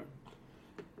 right,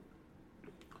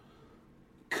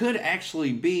 could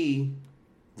actually be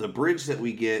the bridge that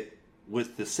we get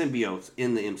with the symbiotes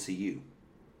in the MCU.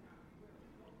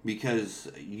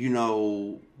 Because you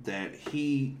know that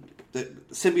the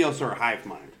symbiotes are a hive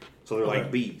mind. So they're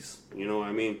like bees. You know what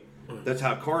I mean? That's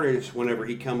how Carnage, whenever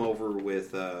he come over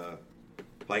with,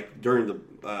 like during that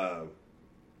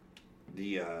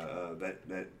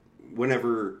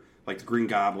whenever like the Green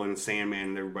Goblin and Sandman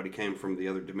and everybody came from the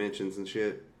other dimensions and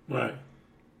shit. Right.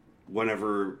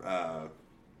 Whenever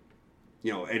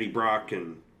Eddie Brock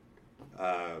and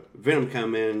Venom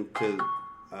come into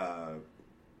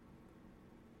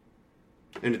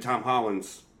Tom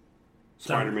Holland's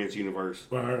Spider-Man's universe,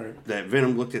 Right. that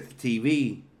Venom looked at the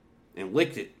TV and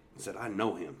licked it and said, "I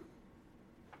know him."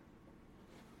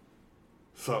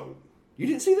 So, you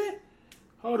didn't see that?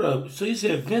 Hold up. So you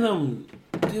said Venom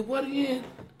did what again?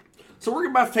 So we're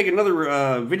about to take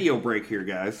another video break here,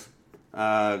 guys,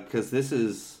 because this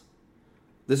was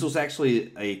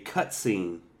actually a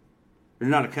cutscene, or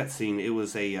not a cutscene. It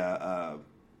was a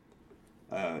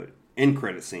end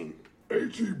credit scene.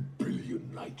 80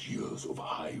 billion light years of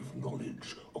hive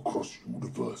knowledge across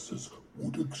universes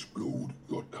would explode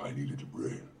your tiny little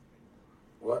brain.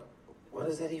 What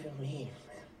does that even mean,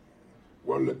 man?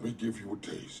 Well, let me give you a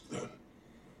taste, then.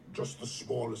 Just the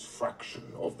smallest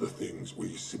fraction of the things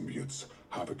we symbiotes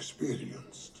have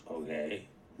experienced. Okay.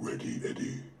 Ready,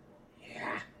 Eddie?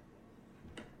 Yeah.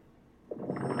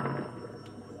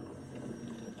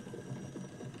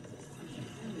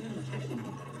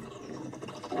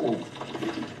 Oh,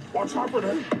 what's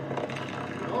happening?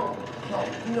 No.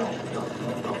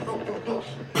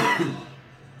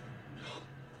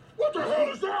 What the hell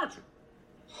is that?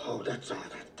 Oh, that's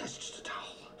just a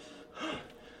towel.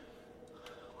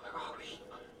 Where are we?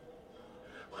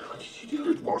 What did you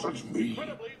do? It wasn't me.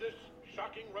 Incredibly, this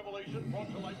shocking revelation brought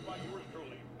to light by yours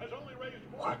truly has only raised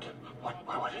more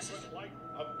What is it? light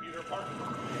of Peter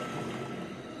Parker,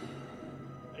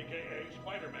 aka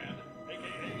Spider-Man,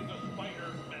 aka the Spider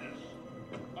Menace.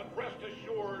 But rest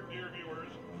assured, dear viewers,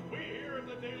 we here at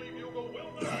the Daily Bugle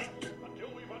will not rest until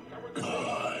we've uncovered the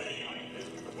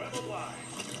web of lies.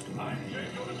 I'm J.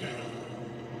 Jonah Jameson.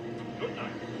 Good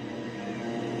night.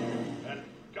 And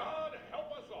God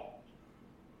help us all.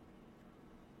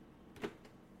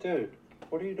 Dude,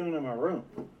 what are you doing in my room?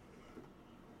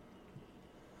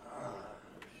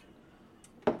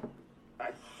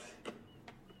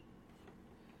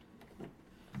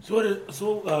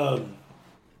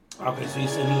 Okay, so you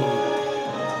said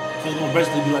he's gonna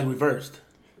basically be like reversed.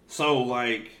 So,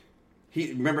 like,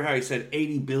 remember how he said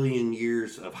 80 billion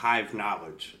years of hive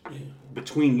knowledge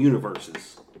between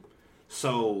universes.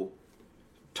 So,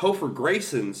 Topher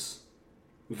Grayson's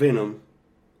Venom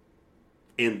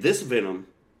and this Venom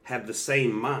have the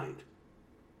same mind.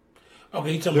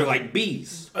 Okay, you talking They're about like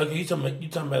bees. Okay, you talking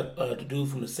about the dude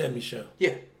from the '70s show.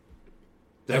 Yeah.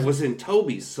 That was in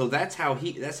Toby's. So that's how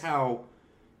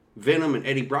Venom and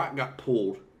Eddie Brock got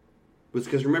pulled. Was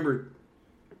because remember,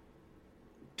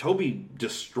 Toby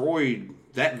destroyed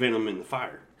that Venom in the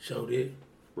fire. Sure did.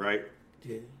 Right?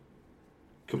 Yeah.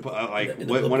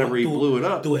 Whenever he blew it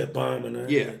up. Threw that bomb in there.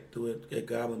 Yeah. Threw that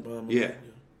goblin bomb in Yeah. there.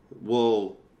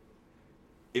 Well,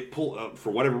 it pulled,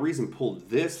 for whatever reason, pulled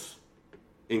this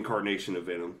incarnation of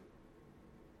Venom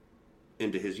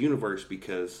into his universe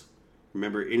because,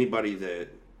 remember, anybody that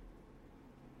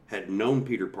had known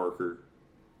Peter Parker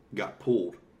got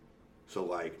pulled. So,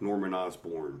 like, Norman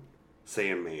Osborn,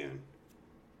 Sandman,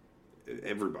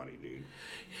 everybody, dude.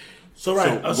 So,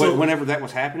 right. So, whenever that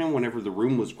was happening, whenever the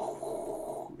room was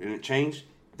and it changed,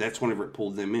 that's whenever it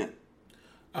pulled them in.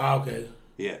 Okay.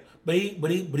 Yeah. But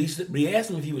he asked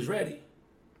him if he was ready.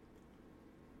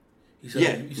 He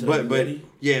said,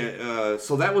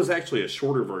 so that was actually a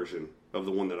shorter version of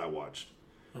the one that I watched.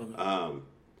 Okay.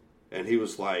 And he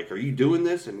was like, "Are you doing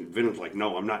this?" And Venom's like,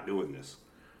 "No, I'm not doing this."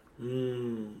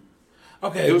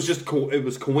 Okay. It was just it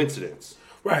was coincidence.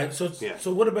 Right. So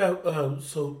what about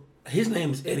so his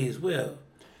name is Eddie as well.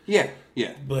 Yeah.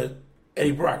 But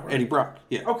Eddie Brock, right? Eddie Brock.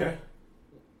 Yeah. Okay.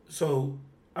 So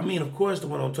I mean, of course, the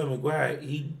one on Tobey Maguire,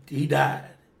 he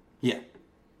died. Yeah.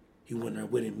 He went there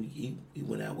with him. He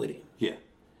went out with him. Yeah.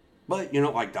 But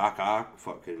like Doc Ock,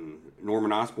 fucking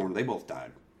Norman Osborn, they both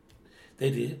died. They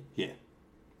did. Yeah.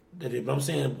 They did. But I'm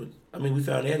saying, we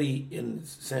found Eddie in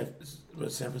San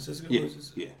Francisco. Yeah.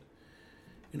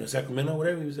 Sacramento,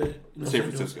 whatever he was at. San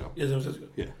Francisco. Yeah, San Francisco.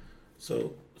 Yeah.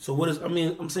 So what is?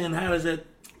 I'm saying, how does that?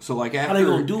 So like after how they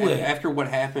gonna do it after what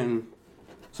happened?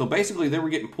 So basically, they were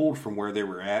getting pulled from where they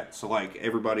were at. So like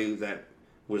everybody that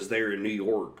was there in New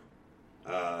York,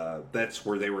 that's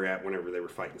where they were at whenever they were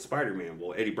fighting Spider-Man.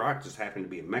 Well, Eddie Brock just happened to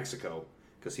be in Mexico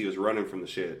because he was running from the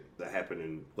shit that happened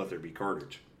in Let There Be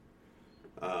Carnage.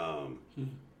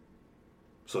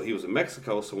 So he was in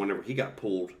Mexico. So whenever he got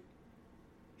pulled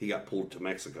to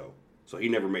Mexico. So he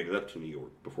never made it up to New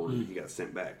York before he got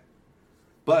sent back.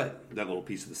 But that little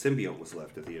piece of the symbiote was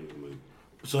left at the end of the movie.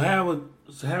 So how would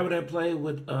that play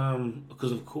with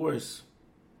because of course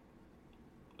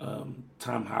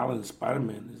Tom Holland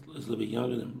Spider-Man is a little bit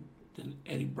younger than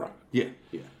Eddie Brock. Yeah.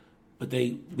 But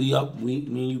me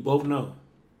and you both know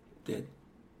that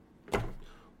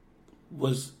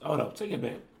take it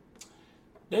back.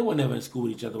 They weren't never in school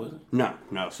with each other, was it? No.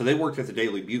 So they worked at the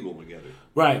Daily Bugle together.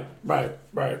 Right.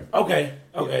 Okay.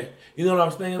 You know what I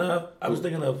was thinking of? I was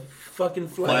thinking of fucking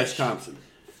Flash. Flash Thompson.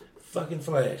 Fucking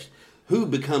Flash. Who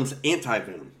becomes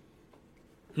Anti-Venom?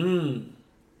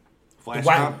 Flash The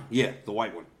white Thompson? one. Yeah, the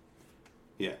white one.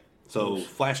 Yeah. So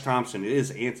Flash Thompson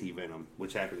is Anti-Venom,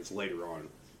 which happens later on.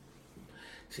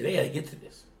 See, they got to get to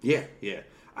this. Yeah.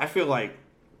 I feel like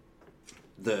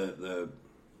the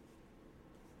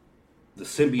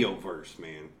symbiote verse,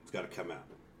 man, it's got to come out.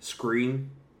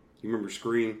 Scream. You remember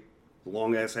Scream? The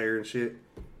long ass hair and shit.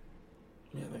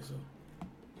 Yeah, I think so.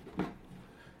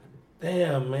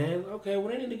 Damn, man. Okay, well,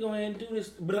 they need to go ahead and do this.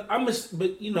 But I'm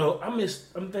thinking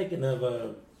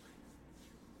of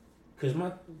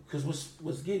because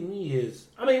what's getting me is,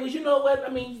 you know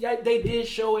what? They did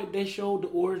show it. They showed the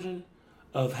origin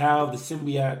of how the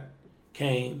symbiote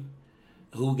came,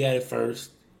 who got it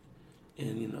first,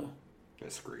 and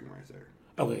That's Scream right there.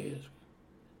 Okay, yes.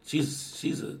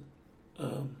 She's a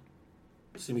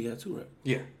symbiote too, right?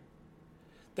 Yeah.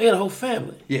 They got a whole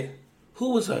family. Yeah.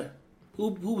 Who was her? Who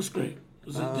was Scream?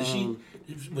 Did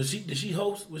she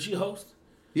host? Was she a host?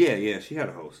 Yeah, she had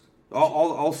a host.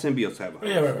 All symbiotes have a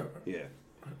host. Yeah, right. Yeah.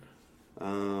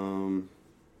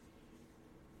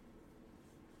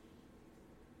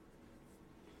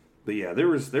 But yeah, there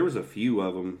was a few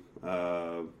of them,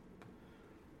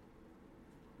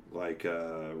 like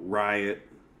Riot.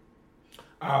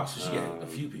 Oh, so she had a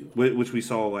few people. Which we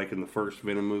saw like in the first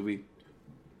Venom movie.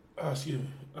 Oh, excuse me.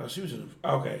 She was in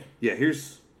okay. Yeah,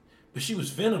 but she was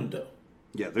Venom though.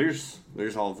 Yeah, there's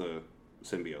all the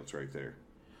symbiotes right there.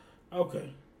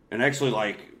 Okay. And actually,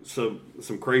 like some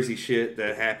crazy shit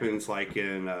that happens, like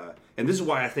in and this is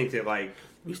why I think that like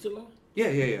we still on?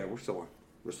 Yeah, we're still on.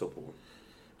 We're still pulling.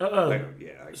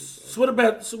 Yeah. So what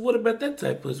about that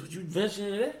type pussy? Would you venture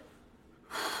into that?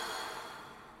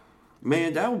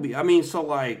 Man, that would be. So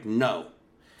like no,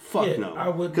 fuck no. I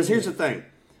would. Because here's the thing.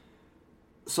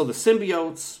 So the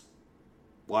symbiotes,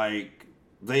 like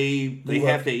they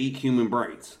have to eat human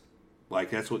brains, like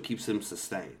that's what keeps them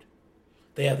sustained.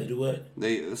 They have to do what?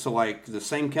 So like the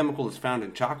same chemical that's found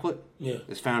in chocolate,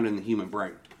 is found in the human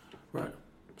brain. Right.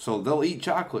 So they'll eat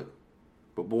chocolate,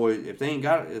 but boy, if they ain't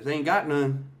got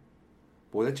none,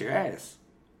 boy, that's your ass.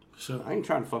 Sure. I ain't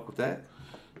trying to fuck with that.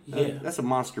 Yeah. That's a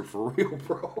monster for real,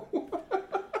 bro.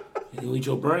 You eat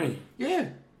your brain. Yeah.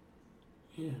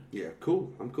 Yeah. Yeah.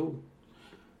 Cool. I'm cool.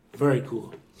 Very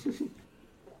cool.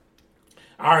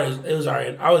 All right, it was all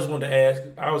right. I always wanted to ask.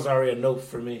 I was already a note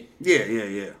for me.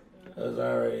 Yeah. I was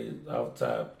already off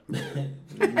top.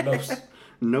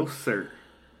 No, sir.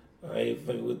 I ain't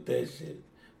fucking with that shit.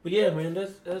 But yeah, man,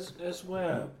 that's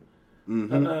wild.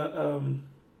 Mm-hmm.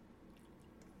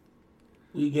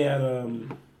 We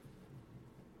got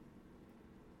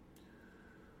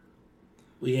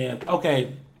we have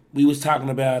okay. We was talking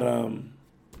about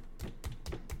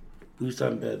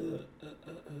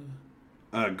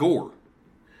Gore.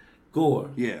 Gore.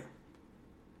 Yeah.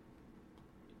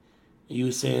 You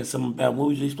were saying something about what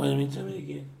was you explaining to me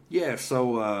again? Yeah,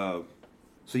 so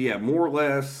yeah, more or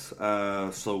less,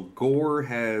 so Gore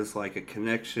has like a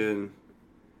connection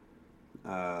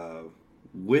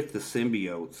with the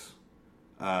symbiotes.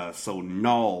 So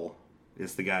Null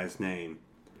is the guy's name,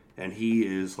 and he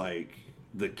is like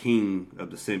the king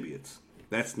of the symbiotes.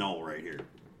 That's Null right here.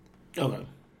 Okay.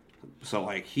 So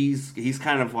like he's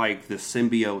kind of like the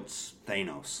symbiote's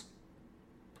Thanos.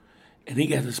 And he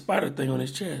got the spider thing on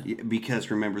his chest. Yeah,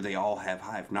 because remember, they all have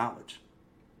hive knowledge.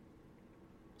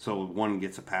 So one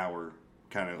gets a power,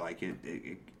 kind of like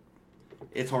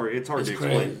it's hard to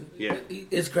explain. Yeah,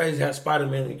 it's crazy how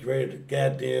Spider-Man created a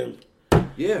goddamn.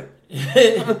 Yeah.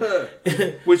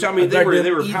 Which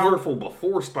they were powerful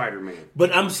before Spider-Man.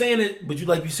 But I'm saying it. But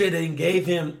like you said, they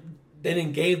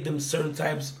didn't give them certain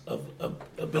types of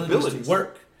abilities to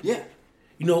work. Yeah.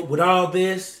 With all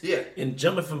this, yeah, and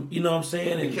jumping from, you know what I'm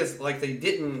saying, and because like they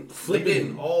didn't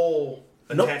all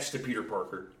attach to Peter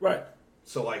Parker, right?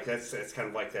 So like that's kind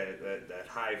of like that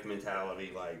hive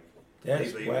mentality, like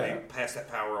they pass that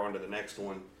power on to the next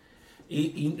one.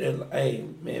 Hey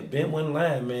man, Ben wasn't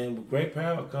lying, man. With great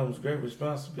power comes great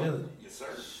responsibility. Yes,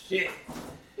 sir. Shit.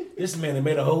 This man had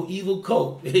made a whole evil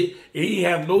cult. He didn't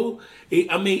have no.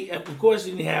 Of course,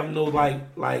 he didn't have no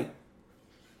like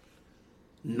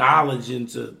knowledge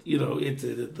into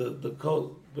the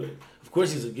cult, but of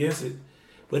course he's against it.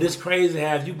 But it's crazy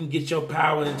how if you can get your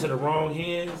power into the wrong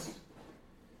hands,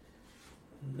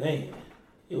 man,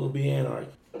 it will be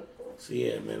anarchy. So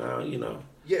yeah, man,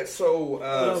 Yeah, so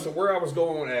where I was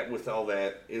going at with all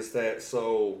that is that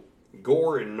so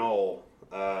Gore and Null,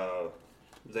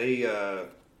 they have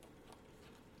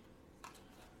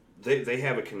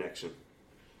a connection,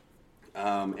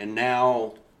 and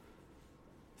now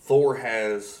Thor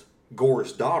has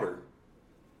Gore's daughter.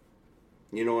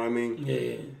 You know what I mean?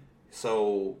 Yeah.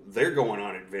 So they're going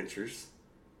on adventures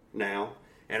now,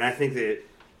 and I think they're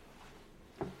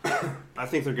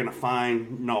going to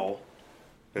find Null.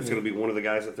 That's going to be one of the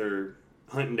guys that they're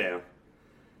hunting down.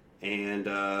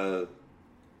 And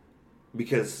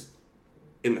because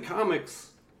in the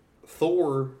comics,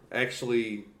 Thor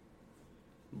actually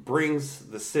brings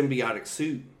the symbiotic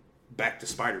suit back to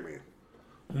Spider-Man.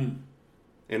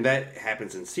 And that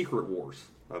happens in Secret Wars,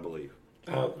 I believe.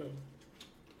 Okay.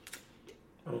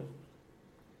 Oh.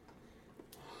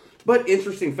 But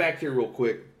interesting fact here real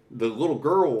quick. The little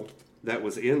girl that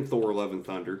was in Thor Love and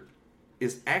Thunder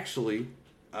is actually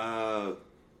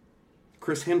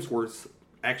Chris Hemsworth's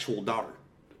actual daughter.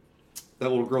 That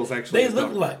little girl's actually his look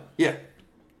daughter. like. Yeah.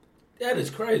 That is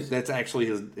crazy. That's actually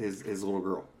his little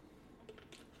girl.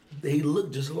 They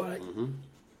look just alike. Mm-hmm.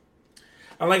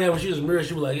 I like how when she was in the mirror,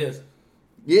 she was like this.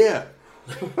 Yeah.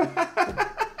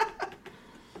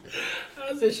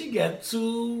 I said she got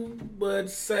too much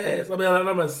sass. I mean,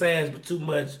 not much sass, but too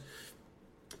much.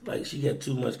 Like she got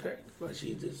too much crack. Like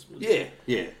she just was, Yeah.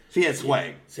 She had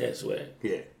swag. She had swag.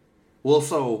 Yeah. Well,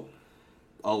 so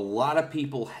a lot of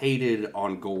people hated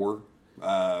on Gore.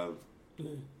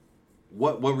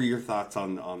 What were your thoughts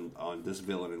on this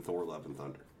villain in Thor: Love and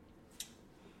Thunder?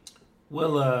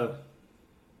 Well,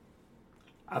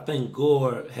 I think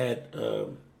Gore had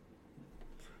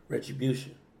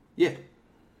retribution. Yeah.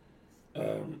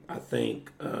 I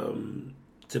think,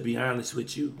 to be honest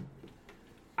with you,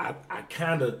 I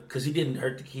kind of, because he didn't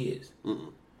hurt the kids.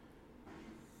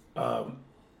 I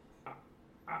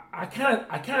kind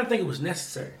of think it was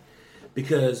necessary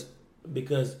because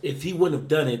if he wouldn't have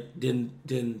done it, then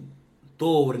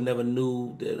Thor would have never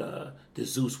knew that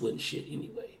Zeus wasn't shit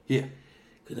anyway. Yeah.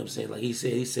 You know what I'm saying? Like he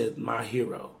said, my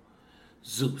hero,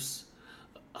 Zeus,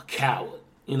 a coward.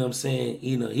 You know what I'm saying?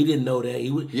 You know, he didn't know that. He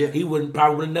probably would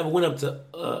have never went up to.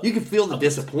 You can feel the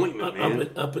disappointment, man.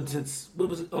 What was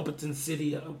it? Umpeton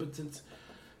City? What was it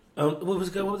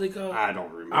called? What was it called? I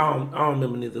don't remember. I don't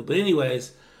remember neither. But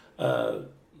anyways, I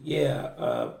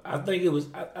think it was.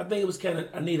 I think it was kind of.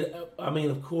 I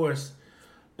mean, of course,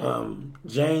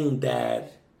 Jane died,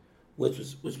 which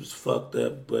was fucked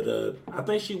up. But I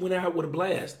think she went out with a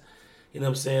blast. You know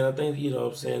what I'm saying? I think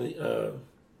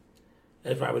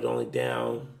that's probably the only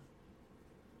down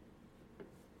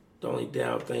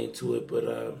thing to it.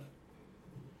 But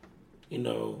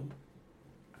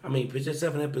I mean, put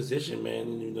yourself in that position,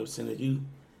 man. You know what I'm saying? That you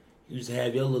just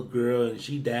have your little girl and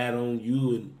she died on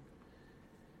you, and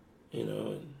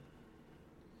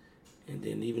and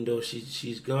then even though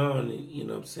she's gone, you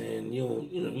know what I'm saying, you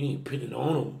ain't putting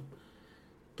on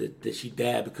them that she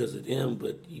died because of them,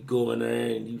 but you go in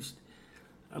there and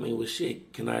well,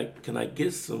 shit, can I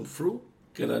get some fruit?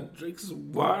 Can I drink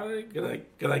some water? Can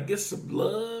I get some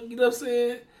love? You know what I'm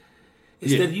saying?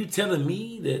 Instead of you telling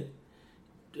me that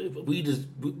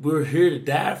we're here to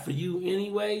die for you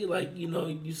anyway, like,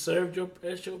 you served your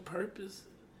purpose.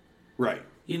 Right.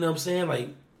 You know what I'm saying?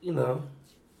 Like, I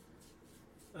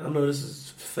know this is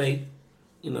fake,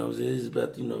 it is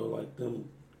about, like them,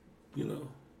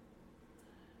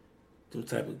 them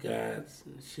type of guys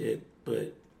and shit,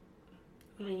 but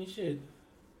I mean, shit,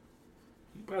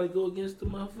 you probably go against the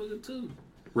motherfucker too.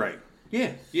 Right.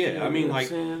 Yeah. Yeah. I mean,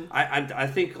 like, I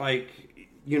think, like,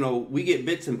 we get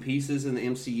bits and pieces in the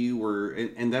MCU where,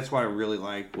 and that's why I really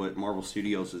like what Marvel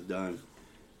Studios has done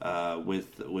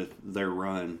with their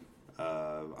run.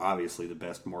 Obviously, the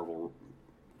best Marvel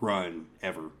run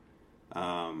ever.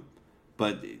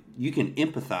 But you can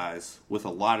empathize with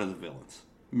a lot of the villains.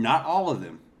 Not all of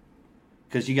them.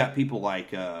 Because you got people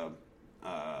like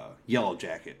Yellow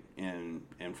Jacket and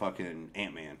fucking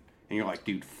Ant-Man. And you're like,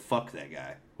 dude, fuck that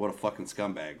guy. What a fucking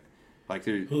scumbag. Like,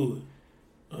 they're... Who?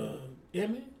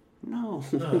 Ant-Man? No.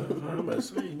 I'm about to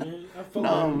say, man.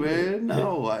 No, man.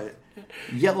 No.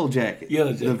 Yellow Jacket.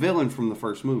 The villain from the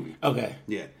first movie. Okay.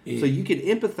 Yeah. So you could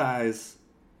empathize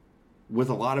with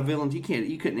a lot of villains. You couldn't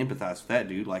empathize with that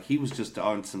dude. Like, he was just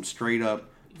on some straight up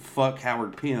fuck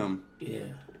Howard Pym. Yeah.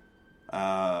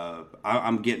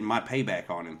 I'm getting my payback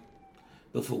on him.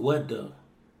 But for what, though?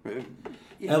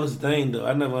 That was the thing, though.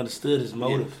 I never understood his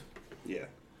motive. Yeah.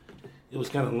 It was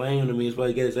kind of lame to me. It's why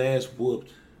he got his ass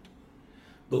whooped.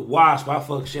 But Wasp, I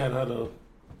fuck shot her, though.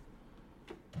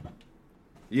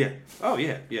 Yeah. Oh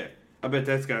yeah, yeah. I bet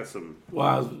that's got some.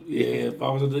 Well, if I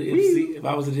was at the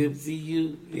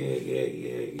MCU,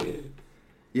 yeah.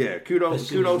 Yeah, kudos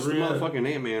to real. motherfucking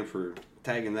Ant-Man for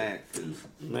tagging that.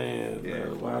 Man, Yeah.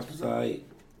 Wasp was alright.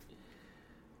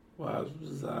 Wasp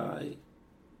was alright.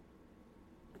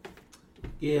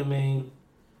 Yeah, man.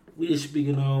 We just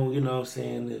speaking on, you know what I'm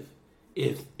saying,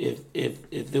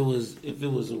 if there was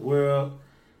a world,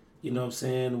 you know what I'm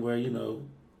saying, where, you know,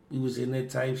 we was in that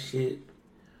type shit,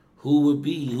 who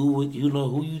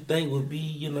you think would be,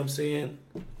 you know what I'm saying,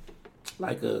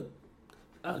 like a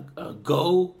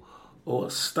go or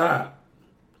a stop.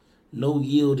 No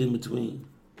yield in between.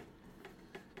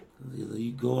 Either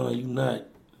you going or you not.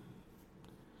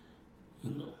 You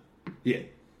know. Yeah.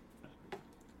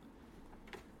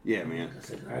 Yeah, man.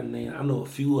 I know a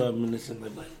few of them, and it's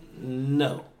like,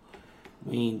 no,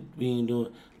 we ain't doing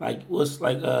like what's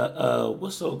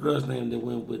old girl's name that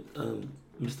went with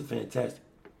Mr. Fantastic?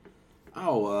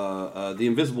 Oh, the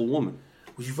Invisible Woman.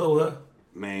 Would you vote her?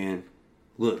 Man,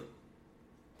 look,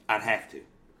 I'd have to.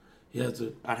 You have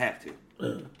to. I'd have to.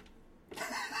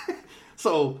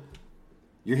 So,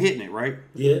 you're hitting it, right?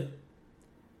 Yeah.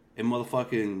 And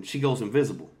motherfucking, she goes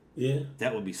invisible. Yeah.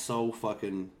 That would be so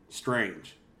fucking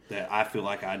strange that I feel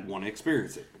like I'd want to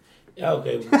experience it. Yeah,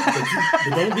 okay. But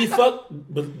don't be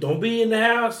but don't be in the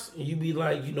house and you be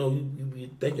like, you know, you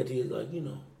be thinking to you like, you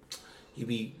know, you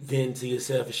be venting to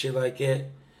yourself and shit like that.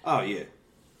 Oh yeah.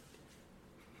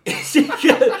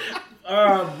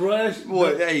 Bruh.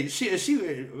 Boy, hey, she,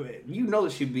 you know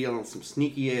that she'd be on some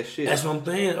sneaky ass shit. That's what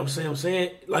I'm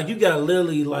saying. Like, you gotta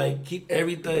literally, like, keep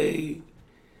everything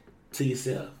to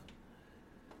yourself.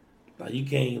 Like, you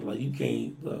can't, you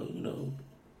know,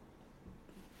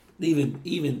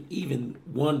 even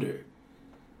wonder,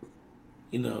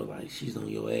 you know, like, she's on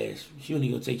your ass. She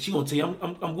gonna tell you,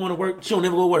 I'm going to work. She don't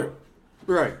never go to work.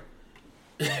 Right.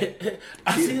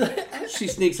 See that. She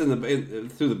sneaks through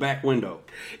the back window.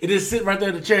 It just sit right there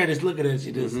in the chair and just looking at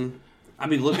you. Just. Mm-hmm. I'd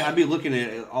be looking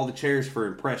at all the chairs for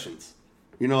impressions.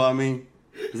 You know what I mean?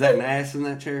 Is that an ass in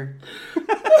that chair?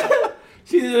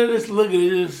 She's just looking at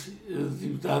this.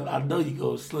 I know you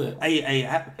go slip. Hey,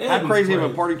 how crazy of a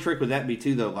party trick would that be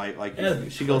too? Though, like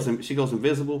she goes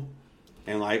invisible,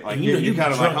 and like you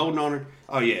kind of like holding on her.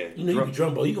 Oh yeah, you know you be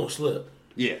drunk, bro. You gonna slip.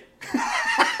 Yeah.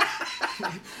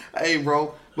 Hey,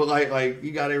 bro, but like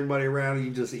you got everybody around,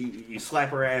 and you slap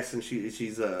her ass, and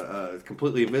she's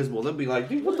completely invisible. They'll be like,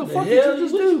 dude, what the fuck did you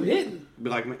just do? Hitting? Be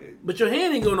like, but your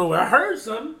hand ain't going nowhere. I heard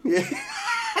something. Yeah.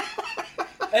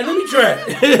 Hey, let me try.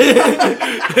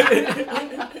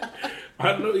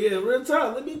 I know, yeah, real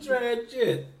talk. Let me try that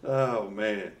shit. Oh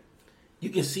man,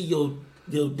 you can see your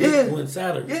dick go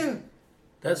inside of her. Yeah,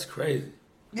 that's crazy.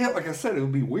 Yeah, like I said, it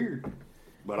would be weird,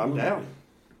 but I'm down.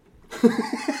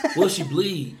 Will she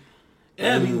bleed?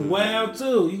 That'd be wild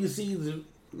too. You can see the.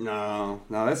 No,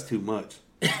 that's too much.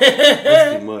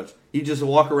 That's too much. You just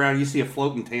walk around, you see a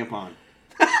floating tampon.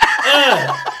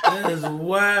 That is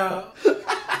wild.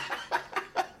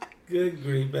 Good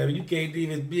grief, baby. You can't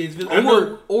even be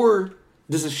invisible. Or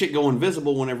does the shit go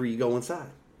invisible whenever you go inside?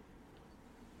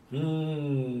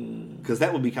 Because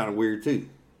that would be kind of weird too.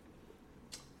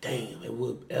 Damn, it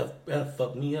would. That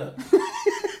fuck me up.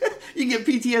 You get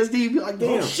PTSD, you be like,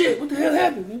 damn. Oh shit, what the hell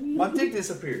happened? My dick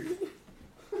disappeared.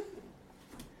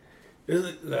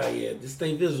 Yeah, just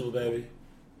stay visible, baby.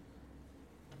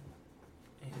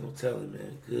 Ain't no telling,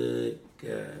 man. Good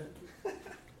God.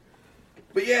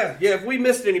 But yeah, if we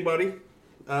missed anybody,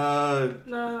 no.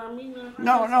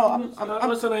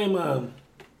 What's her name?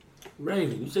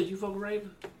 Raven. You said you fuck with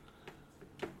Raven?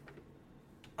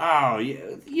 Oh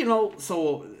yeah, you know,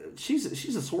 so she's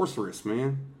a sorceress,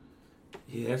 man.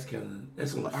 Yeah,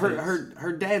 that's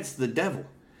her dad's the devil.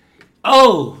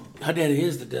 Oh, her daddy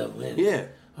is the devil, man. Yeah,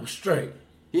 I'm straight.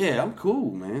 Yeah, I'm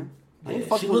cool, man. I ain't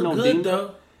fucking she with look no good demon.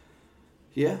 though.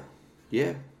 Yeah.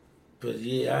 But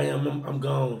yeah, I am. I'm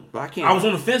gone. But I can't. I was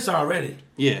on the fence already.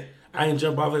 Yeah. I ain't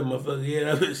jump off it, motherfucker.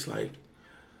 Yeah, it's like,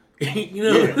 you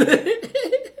know. Yeah.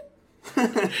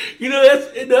 You know,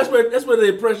 that's where the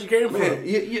impression came from.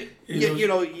 You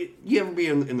ever be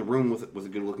in the room with a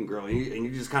good looking girl and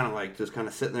you're just kind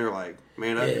of sitting there like,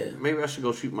 man, maybe I should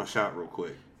go shoot my shot real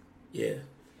quick. Yeah,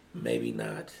 maybe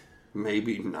not.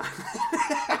 Maybe not.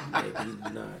 Maybe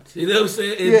not. You know what I'm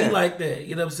saying? It'd be like that.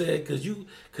 You know what I'm saying?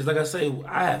 Because like I say,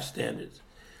 I have standards,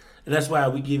 and that's why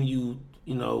we give you,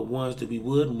 you know, ones that we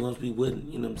would and ones we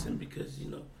wouldn't. You know what I'm saying? Because you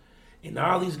know, and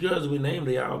all these girls we named,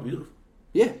 they are all beautiful.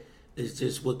 Yeah. It's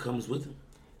just what comes with them.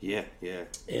 Yeah.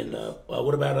 And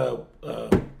what about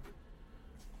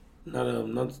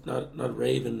not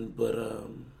Raven, but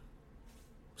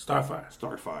Starfire.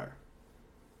 Starfire.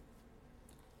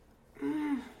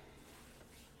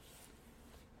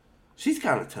 She's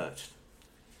kind of touched.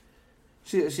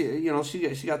 She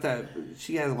got that.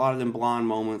 She has a lot of them blonde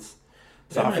moments.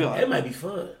 So I feel like that might be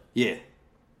fun. Yeah.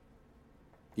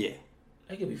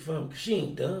 That could be fun because she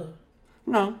ain't dumb.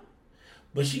 No.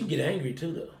 But she can get angry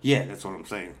too, though. Yeah, that's what I'm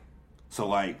saying. So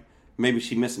like, maybe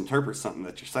she misinterprets something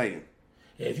that you're saying.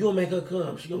 Yeah, if you don't make her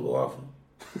come, she gonna go off him.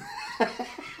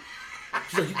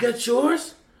 She's like, you got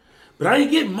yours, but I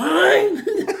ain't getting mine.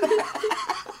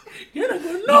 You're not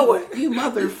going nowhere, you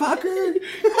motherfucker.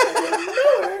 You're not going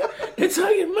nowhere. It's how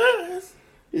you mine.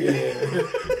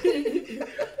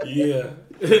 Yeah.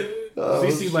 Oh,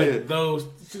 she seems like those.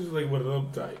 She was like one of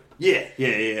them type.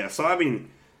 Yeah. So I mean,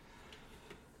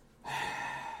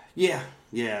 yeah.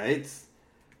 It's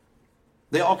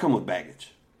they all come with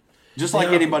baggage, just like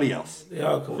anybody else. They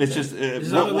all come with It's baggage. just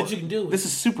It's all about what you can do with. This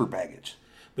is super baggage.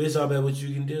 But it's all about what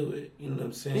you can deal with. You know what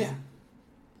I'm saying? Yeah.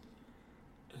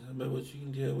 It's all about what you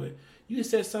can deal with. You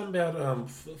said something about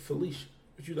Felicia.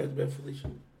 What you liked about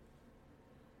Felicia?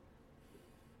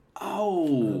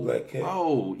 Oh. Black Cat.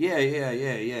 Oh,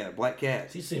 yeah. Black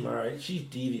Cat. She seemed alright. She's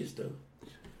devious though.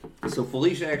 So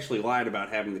Felicia actually lied about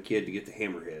having the kid to get the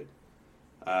Hammerhead.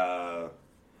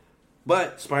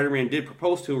 But Spider-Man did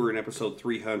propose to her in episode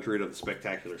 300 of the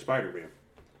Spectacular Spider-Man.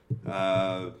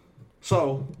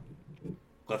 So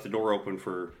left the door open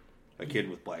for a kid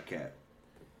with Black Cat.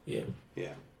 Yeah.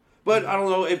 But I don't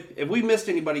know if we missed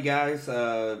anybody, guys.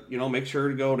 Make sure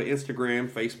to go to Instagram,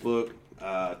 Facebook,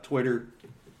 Twitter.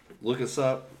 Look us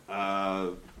up.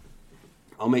 I'll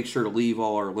make sure to leave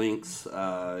all our links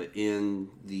in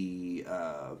the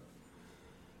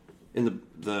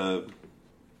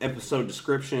episode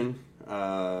description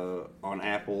on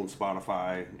Apple and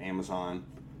Spotify, and Amazon.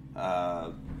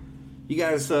 You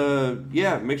guys,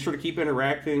 make sure to keep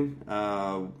interacting.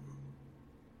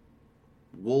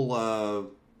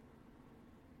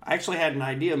 I actually had an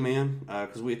idea, man,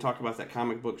 because we had talked about that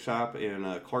comic book shop in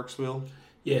Clarksville.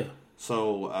 Yeah.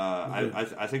 So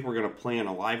I think we're going to plan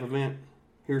a live event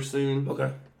here soon.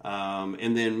 Okay.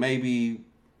 And then maybe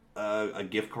a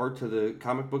gift card to the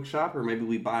comic book shop, or maybe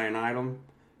we buy an item,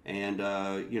 and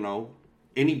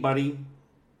anybody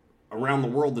around the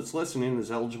world that's listening is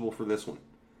eligible for this one.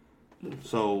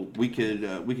 So we could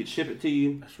ship it to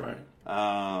you. That's right.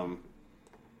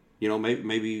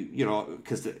 Maybe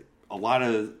because a lot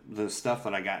of the stuff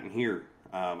that I got in here,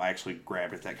 I actually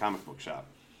grabbed at that comic book shop.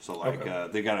 So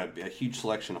they got a huge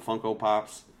selection of Funko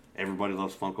Pops. Everybody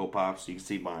loves Funko Pops. You can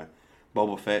see my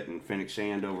Boba Fett and Fennec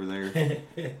Shand over there.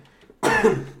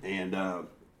 And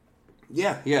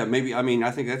maybe. I mean, I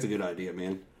think that's a good idea,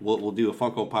 man. We'll do a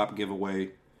Funko Pop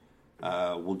giveaway.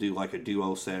 We'll do like a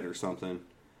duo set or something.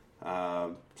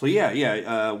 We'll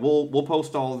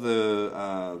post all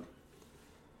the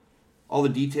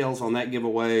details on that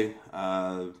giveaway.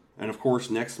 And of course,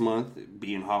 next month,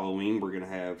 being Halloween, we're going to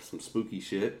have some spooky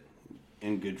shit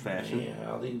in good fashion. Yeah,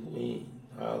 Halloween.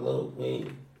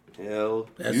 Hell,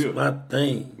 that's my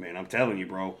thing. Man, I'm telling you,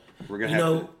 bro. We're going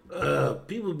to have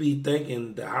people be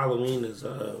thinking that Halloween is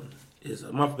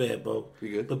my bad, bro.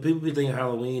 You good? But people be thinking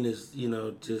Halloween is,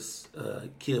 just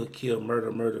kill,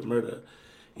 murder. You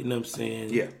know what I'm saying?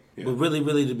 Yeah. But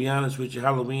really, to be honest with you,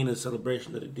 Halloween is a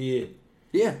celebration of the dead.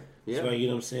 Yeah. So, you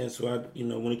know what I'm saying? So,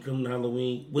 when it comes to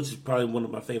Halloween, which is probably one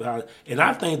of my favorite holidays, and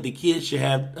I think the kids should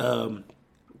have,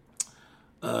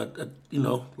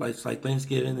 like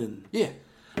Thanksgiving and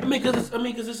I mean, cause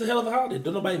it's a hell of a holiday.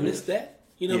 Don't nobody miss that.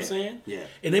 You know what I'm saying? Yeah.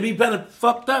 And they be kind of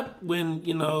fucked up when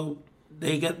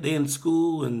they in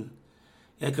school and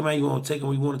come out. We want to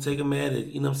take them at it.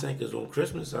 You know what I'm saying? Because on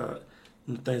Christmas,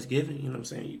 Thanksgiving, you know what I'm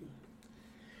saying?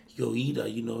 You go eat,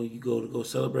 you go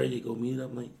celebrate. You go meet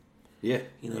up, like. Yeah,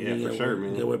 for sure, man.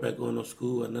 You gotta worry about going to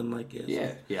school or nothing like that.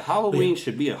 Yeah. Halloween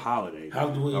should be a holiday.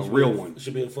 Halloween a real one.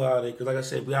 Should be a full holiday because, like I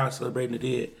said, we are celebrating the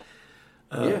dead.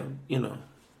 Yeah.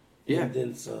 And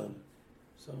then some.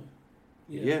 So.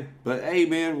 Yeah. But hey,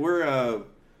 man, we're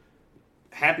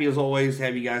happy as always to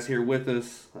have you guys here with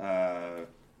us.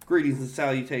 Greetings and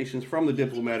salutations from the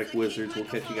Diplomatic Wizards. We'll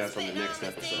catch you guys on the next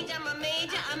episode. I'm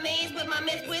amazed with my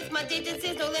myth, with my digits,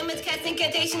 no limits, cast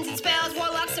incantations and spells,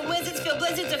 warlocks and wizards, feel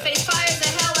blizzards or face fires of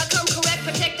hell. I come correct,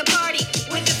 protect the party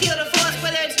with the field of force,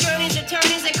 whether it's journeys,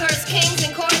 attorneys, and curse kings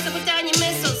and courts, and put down your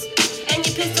missiles and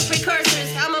your pistol precursors.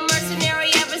 I'm a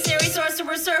mercenary, adversary,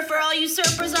 sorcerer, surfer. All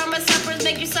usurpers are my suppers,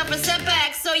 make you suffer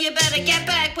setbacks, so you better get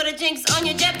back. Put a jinx on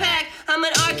your jetpack. I'm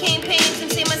an arcane pain,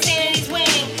 some say my sanity's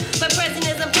waning. My present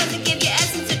is unpleasant, give you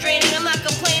essence to draining. I'm not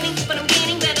complaining, but I'm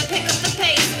gaining, better pick up the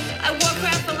pace. I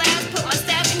warcraft for laughs, put my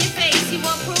staff in your face. You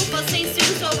want proof? I'll say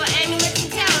Zeus over amulets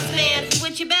and talismans.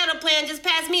 With your battle plan, just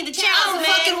pass me the chalice, man. I'm a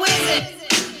fucking wizard.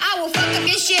 I will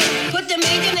them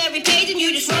ink in every page and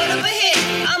you just wrote up a hit.